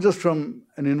interesting not just from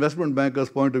an investment banker's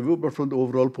point of view, but from the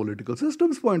overall political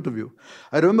system's point of view.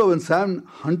 I remember when Sam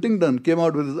Huntington came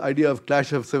out with his idea of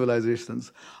clash of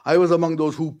civilizations, I was among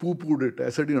those who poo-pooed it. I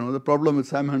said, the problem with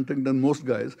Sam Huntington, most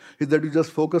guys, is that you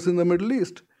just focus in the Middle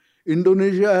East.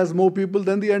 Indonesia has more people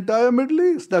than the entire Middle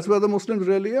East. That's where the Muslims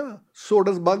really are. So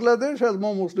does Bangladesh has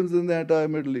more Muslims than the entire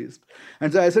Middle East.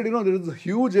 And so I said, there is a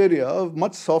huge area of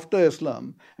much softer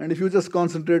Islam. And if you just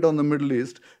concentrate on the Middle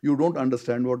East, you don't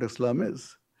understand what Islam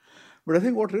is. But I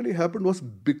think what really happened was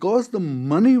because the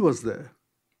money was there,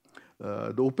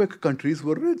 the OPEC countries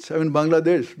were rich. I mean,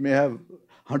 Bangladesh may have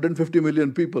 150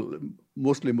 million people,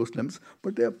 mostly Muslims,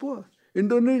 but they are poor.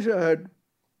 Indonesia had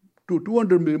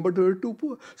 200 million, but they were too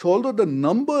poor. So although the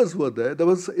numbers were there, there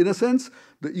was, in a sense,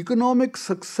 the economic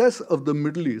success of the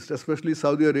Middle East, especially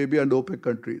Saudi Arabia and OPEC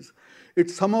countries, it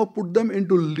somehow put them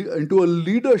into a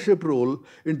leadership role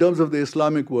in terms of the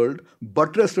Islamic world,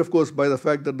 buttressed, of course, by the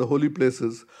fact that the holy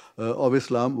places of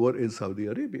Islam were in Saudi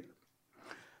Arabia.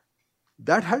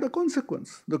 That had a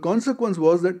consequence. The consequence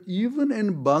was that even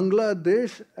in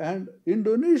Bangladesh and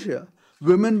Indonesia,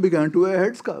 women began to wear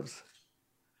headscarves.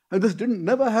 And this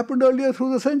never happened earlier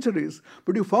through the centuries.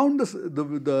 But you found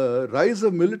the rise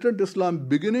of militant Islam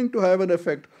beginning to have an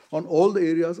effect on all the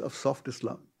areas of soft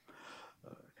Islam.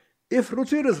 If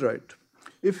Ruchir is right,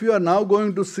 if you are now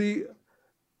going to see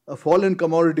a fall in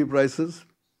commodity prices,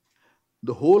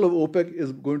 the whole of OPEC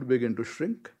is going to begin to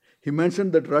shrink. He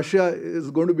mentioned that Russia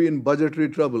is going to be in budgetary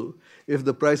trouble if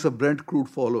the price of Brent crude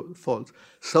falls.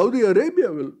 Saudi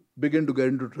Arabia will begin to get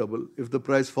into trouble if the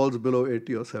price falls below $80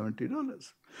 or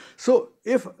 $70. So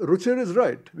if Ruchir is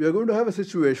right, we are going to have a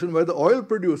situation where the oil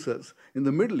producers in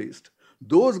the Middle East,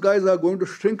 those guys are going to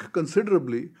shrink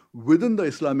considerably within the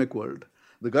Islamic world.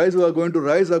 The guys who are going to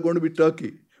rise are going to be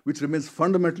Turkey, which remains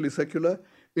fundamentally secular,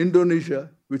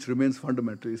 Indonesia, which remains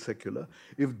fundamentally secular.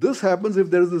 If this happens, if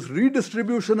there is this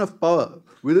redistribution of power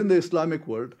within the Islamic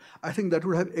world, I think that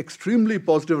would have extremely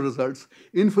positive results,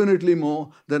 infinitely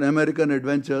more than American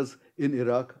adventures in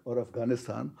Iraq or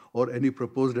Afghanistan or any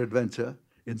proposed adventure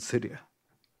in Syria.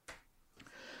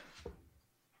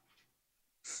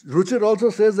 Ruchir also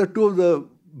says that two of the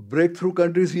breakthrough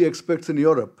countries he expects in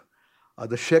Europe are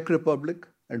the Czech Republic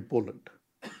and Poland.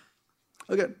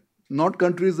 Again, not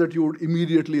countries that you would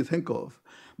immediately think of,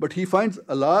 but he finds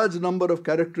a large number of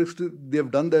characteristics. They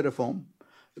have done their reform,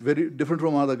 very different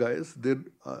from other guys.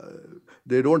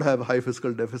 They don't have high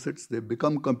fiscal deficits. They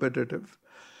become competitive.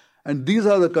 And these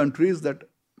are the countries that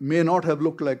may not have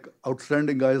looked like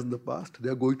outstanding guys in the past, they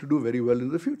are going to do very well in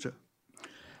the future.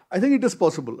 I think it is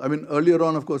possible. I mean, earlier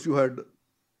on, of course, you had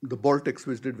the Baltics,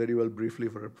 which did very well briefly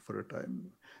for a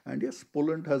time. And yes,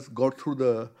 Poland has got through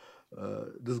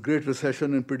this great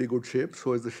recession in pretty good shape,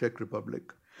 so is the Czech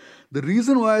Republic. The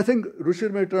reason why I think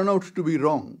Ruchir may turn out to be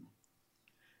wrong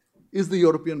is the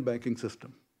European banking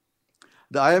system.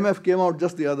 The IMF came out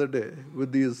just the other day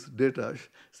with these data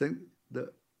saying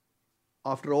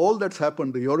after all that's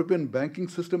happened, the European banking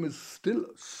system is still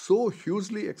so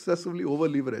hugely, excessively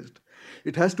over-leveraged.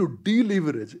 It has to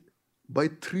deleverage by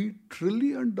 $3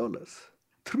 trillion.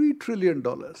 $3 trillion.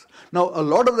 Now, a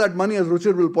lot of that money, as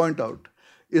Ruchir will point out,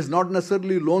 is not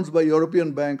necessarily loans by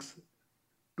European banks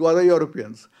to other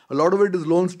Europeans. A lot of it is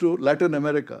loans to Latin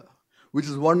America, which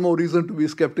is one more reason to be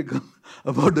skeptical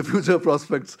about the future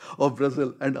prospects of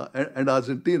Brazil and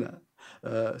Argentina.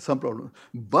 Some problems.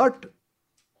 But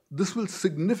this will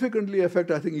significantly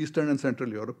affect, I think, Eastern and Central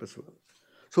Europe as well.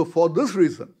 So for this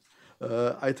reason,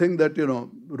 I think that,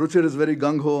 Ruchir is very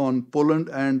gung-ho on Poland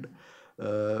and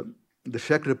the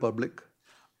Czech Republic.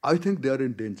 I think they are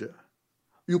in danger.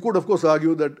 You could, of course,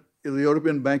 argue that if the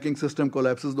European banking system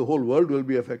collapses, the whole world will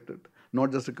be affected,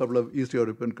 not just a couple of East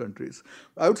European countries.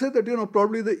 I would say that,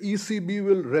 probably the ECB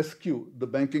will rescue the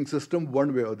banking system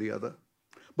one way or the other.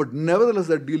 But nevertheless,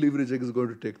 that deleveraging is going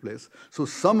to take place. So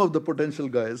some of the potential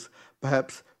guys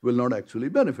perhaps will not actually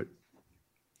benefit.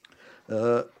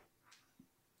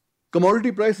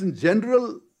 Commodity price in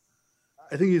general,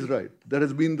 I think he's right. There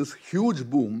has been this huge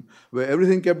boom where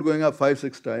everything kept going up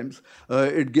 5-6 times.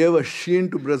 It gave a sheen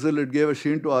to Brazil, it gave a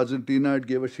sheen to Argentina, it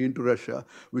gave a sheen to Russia,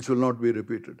 which will not be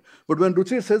repeated. But when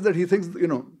Ruchir says that he thinks,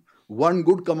 one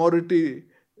good commodity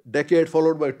decade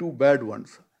followed by 2 bad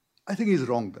ones, I think he's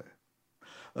wrong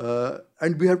there.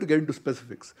 And we have to get into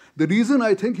specifics. The reason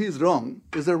I think he's wrong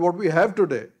is that what we have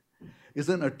today is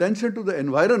an attention to the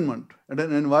environment and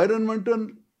an environmental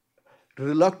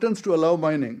reluctance to allow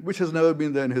mining, which has never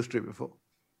been there in history before.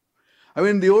 I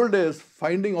mean, in the old days,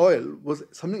 finding oil was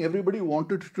something everybody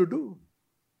wanted to do.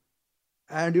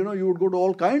 And, you would go to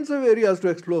all kinds of areas to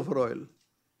explore for oil.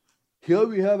 Here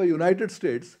we have a United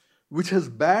States which has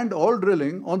banned all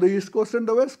drilling on the East Coast and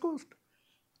the West Coast.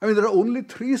 I mean, there are only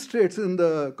 3 states in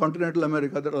the continental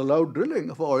America that allow drilling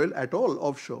of oil at all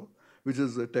offshore, which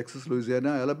is Texas, Louisiana,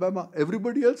 Alabama.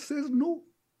 Everybody else says no.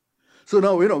 So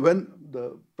now, when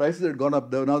the prices had gone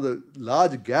up, there were now the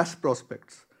large gas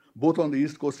prospects, both on the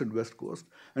East Coast and West Coast.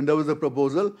 And there was a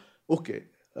proposal, okay,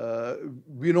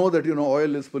 we know that,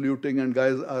 oil is polluting and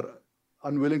guys are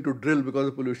unwilling to drill because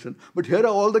of pollution. But here are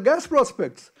all the gas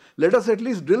prospects. Let us at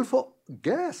least drill for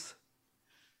gas.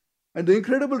 And the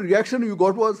incredible reaction you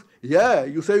got was, yeah,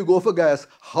 you say you go for gas.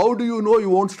 How do you know you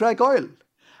won't strike oil?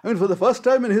 I mean, for the first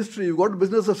time in history, you got the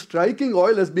business of striking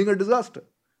oil as being a disaster.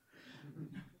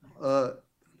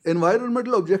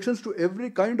 Environmental objections to every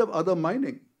kind of other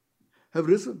mining have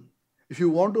risen. If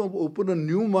you want to open a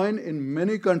new mine in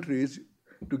many countries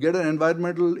to get an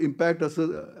environmental impact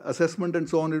assessment and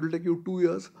so on, it will take you 2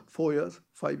 years, 4 years,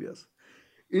 5 years.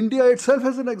 India itself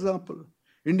has an example.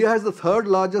 India has the 3rd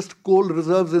largest coal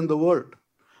reserves in the world.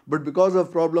 But because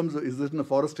of problems, is this in a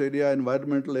forest area,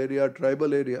 environmental area,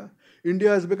 tribal area, India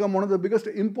has become one of the biggest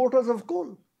importers of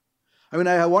coal. I mean,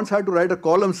 I once had to write a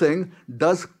column saying,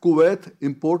 does Kuwait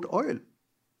import oil?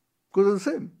 Because it's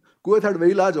the same. Kuwait had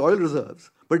very large oil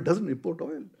reserves, but it doesn't import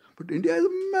oil. But India has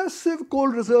massive coal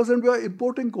reserves and we are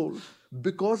importing coal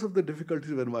because of the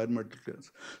difficulties of environmental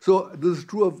clearance. So this is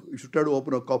true of, you should try to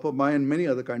open a copper mine, many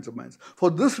other kinds of mines. For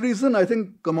this reason, I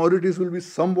think commodities will be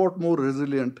somewhat more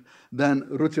resilient than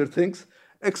Ruchir thinks,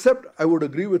 except I would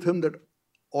agree with him that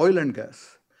oil and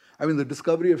gas, I mean, the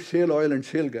discovery of shale oil and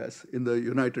shale gas in the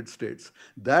United States,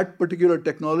 that particular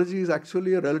technology is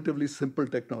actually a relatively simple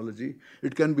technology.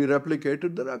 It can be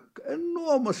replicated. There are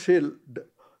enormous shale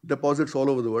deposits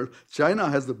all over the world. China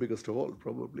has the biggest of all,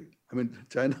 probably. I mean,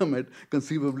 China might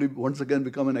conceivably once again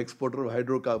become an exporter of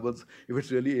hydrocarbons if it's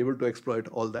really able to exploit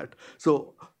all that.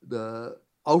 So the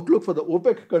outlook for the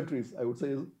OPEC countries, I would say,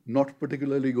 is not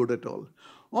particularly good at all.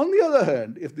 On the other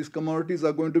hand, if these commodities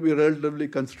are going to be relatively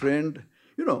constrained,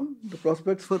 the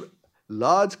prospects for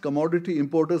large commodity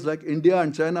importers like India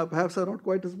and China perhaps are not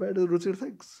quite as bad as Ruchir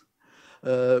thinks.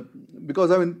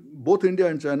 Because, I mean, both India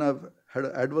and China have had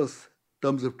adverse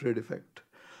terms of trade effect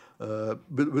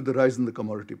with the rise in the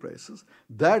commodity prices.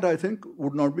 That, I think,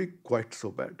 would not be quite so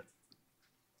bad.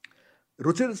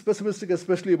 Ruchir is pessimistic,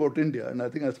 especially about India, and I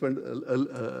think I spent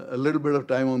a little bit of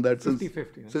time on that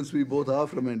since we both are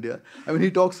from India. I mean,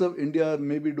 he talks of India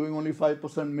maybe doing only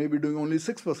 5%, maybe doing only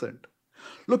 6%.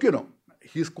 Look,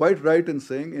 he's quite right in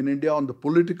saying in India on the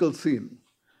political scene,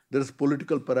 There is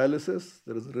political paralysis.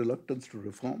 There is a reluctance to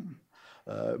reform.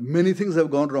 Many things have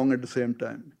gone wrong at the same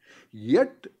time.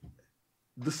 Yet,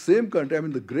 the same country, I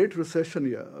mean, the Great Recession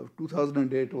year of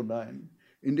 2008-09,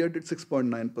 India did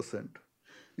 6.9%.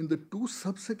 In the two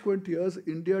subsequent years,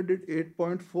 India did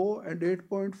 8.4 and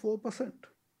 8.4%.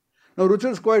 Now,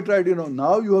 Ruchir is quite right.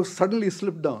 Now you have suddenly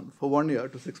slipped down for 1 year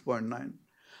to 6.9.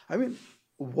 I mean,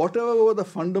 whatever were the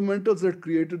fundamentals that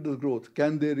created this growth,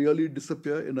 can they really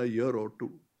disappear in a year or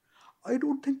two? I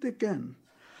don't think they can.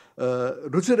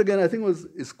 Ruchir, again, I think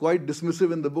is quite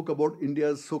dismissive in the book about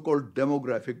India's so-called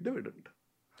demographic dividend.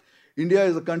 India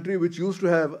is a country which used to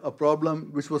have a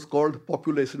problem which was called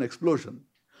population explosion.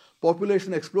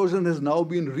 Population explosion has now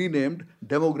been renamed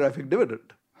demographic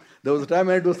dividend. There was a time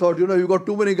when it was thought, you got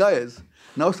too many guys.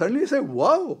 Now suddenly you say,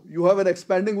 wow, you have an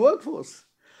expanding workforce.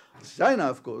 China,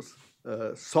 of course,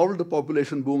 solved the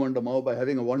population boom under Mao by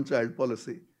having a one-child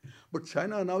policy. But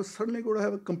China now is suddenly going to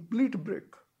have a complete break.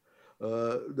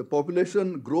 The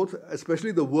population growth,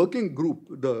 especially the working group,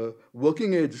 the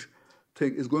working age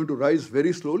thing is going to rise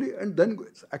very slowly and then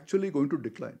it's actually going to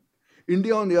decline.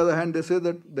 India, on the other hand, they say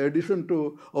that the addition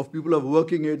of people of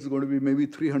working age is going to be maybe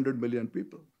 300 million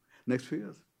people next few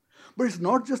years. But it's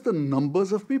not just the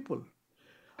numbers of people.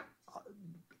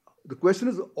 The question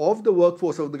is, of the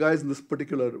workforce, of the guys in this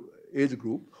particular age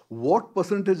group, what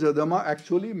percentage of them are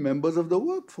actually members of the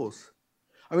workforce?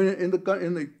 I mean, in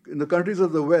the countries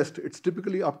of the West, it's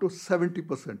typically up to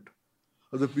 70%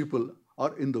 of the people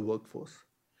are in the workforce.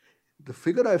 The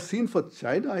figure I've seen for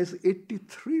China is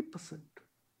 83%.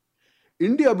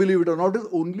 India, believe it or not, is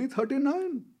only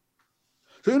 39%.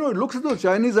 So, it looks as though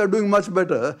Chinese are doing much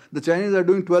better. The Chinese are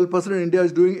doing 12% and India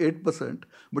is doing 8%.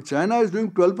 But China is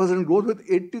doing 12% growth with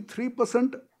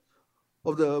 83%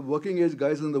 of the working age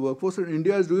guys in the workforce, and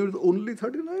India is doing it with only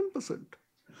 39%.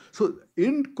 So,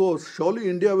 in course, surely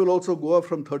India will also go up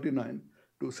from 39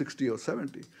 to 60 or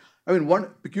 70. I mean, one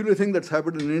peculiar thing that's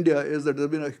happened in India is that there's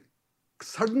been a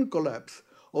sudden collapse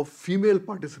of female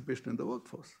participation in the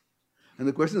workforce. And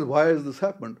the question is, why has this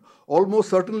happened? Almost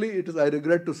certainly, it is, I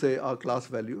regret to say, our class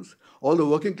values. All the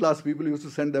working class people used to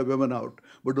send their women out.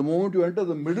 But the moment you enter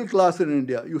the middle class in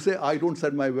India, you say, I don't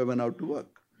send my women out to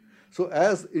work. So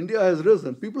as India has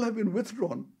risen, people have been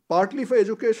withdrawn, partly for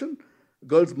education,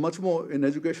 girls much more in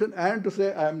education, and to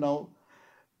say, I am now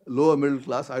lower middle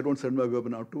class, I don't send my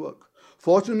women out to work.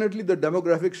 Fortunately, the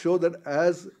demographics show that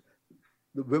as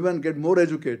the women get more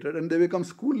educated and they become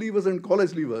school leavers and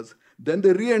college leavers, then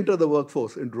they re-enter the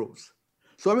workforce in droves.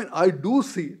 So, I mean, I do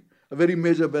see a very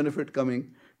major benefit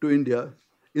coming to India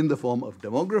in the form of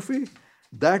demography.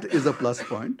 That is a plus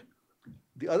point.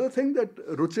 The other thing that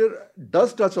Ruchir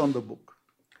does touch on the book,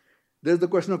 there's the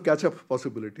question of catch-up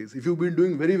possibilities. If you've been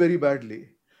doing very, very badly,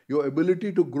 your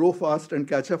ability to grow fast and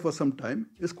catch up for some time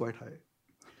is quite high.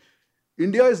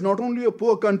 India is not only a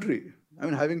poor country. I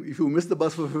mean, if you miss the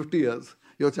bus for 50 years,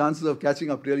 your chances of catching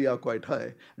up really are quite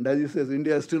high. And as he says,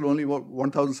 India is still only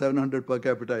 1,700 per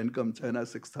capita income, China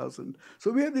is 6,000. So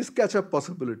we have these catch-up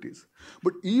possibilities.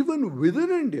 But even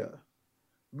within India,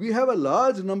 we have a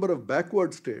large number of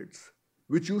backward states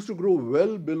which used to grow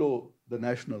well below the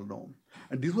national norm.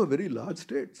 And these were very large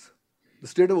states. The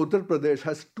state of Uttar Pradesh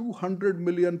has 200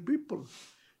 million people.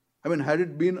 I mean, had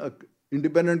it been an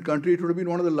independent country, it would have been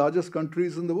one of the largest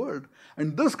countries in the world.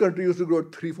 And this country used to grow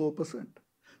at 3-4%.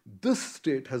 This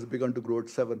state has begun to grow at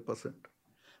 7%.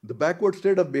 The backward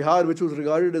state of Bihar, which was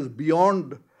regarded as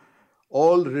beyond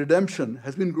all redemption,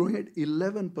 has been growing at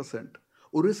 11%.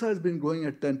 Orissa has been growing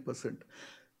at 10%.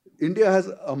 India has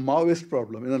a Maoist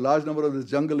problem. In a large number of these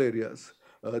jungle areas,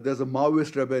 there's a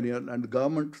Maoist rebellion, and the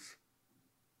government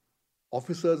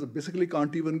officers basically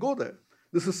can't even go there.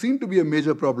 This is seen to be a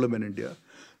major problem in India.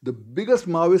 The biggest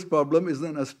Maoist problem is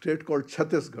in a state called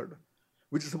Chhattisgarh,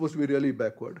 which is supposed to be really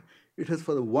backward. It has,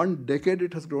 for 1 decade,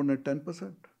 it has grown at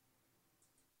 10%.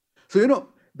 So,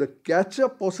 the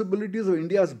catch-up possibilities of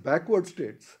India's backward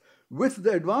states with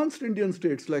the advanced Indian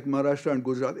states like Maharashtra and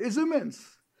Gujarat is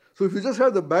immense. So if you just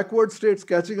have the backward states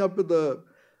catching up with the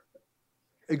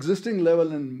existing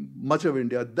level in much of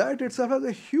India, that itself has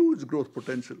a huge growth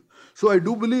potential. So I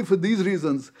do believe for these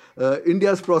reasons,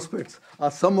 India's prospects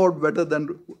are somewhat better than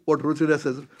what Ruchir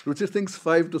says. Ruchir thinks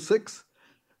 5 to 6.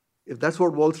 If that's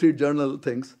what Wall Street Journal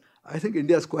thinks, I think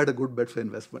India is quite a good bet for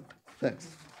investment. Thanks.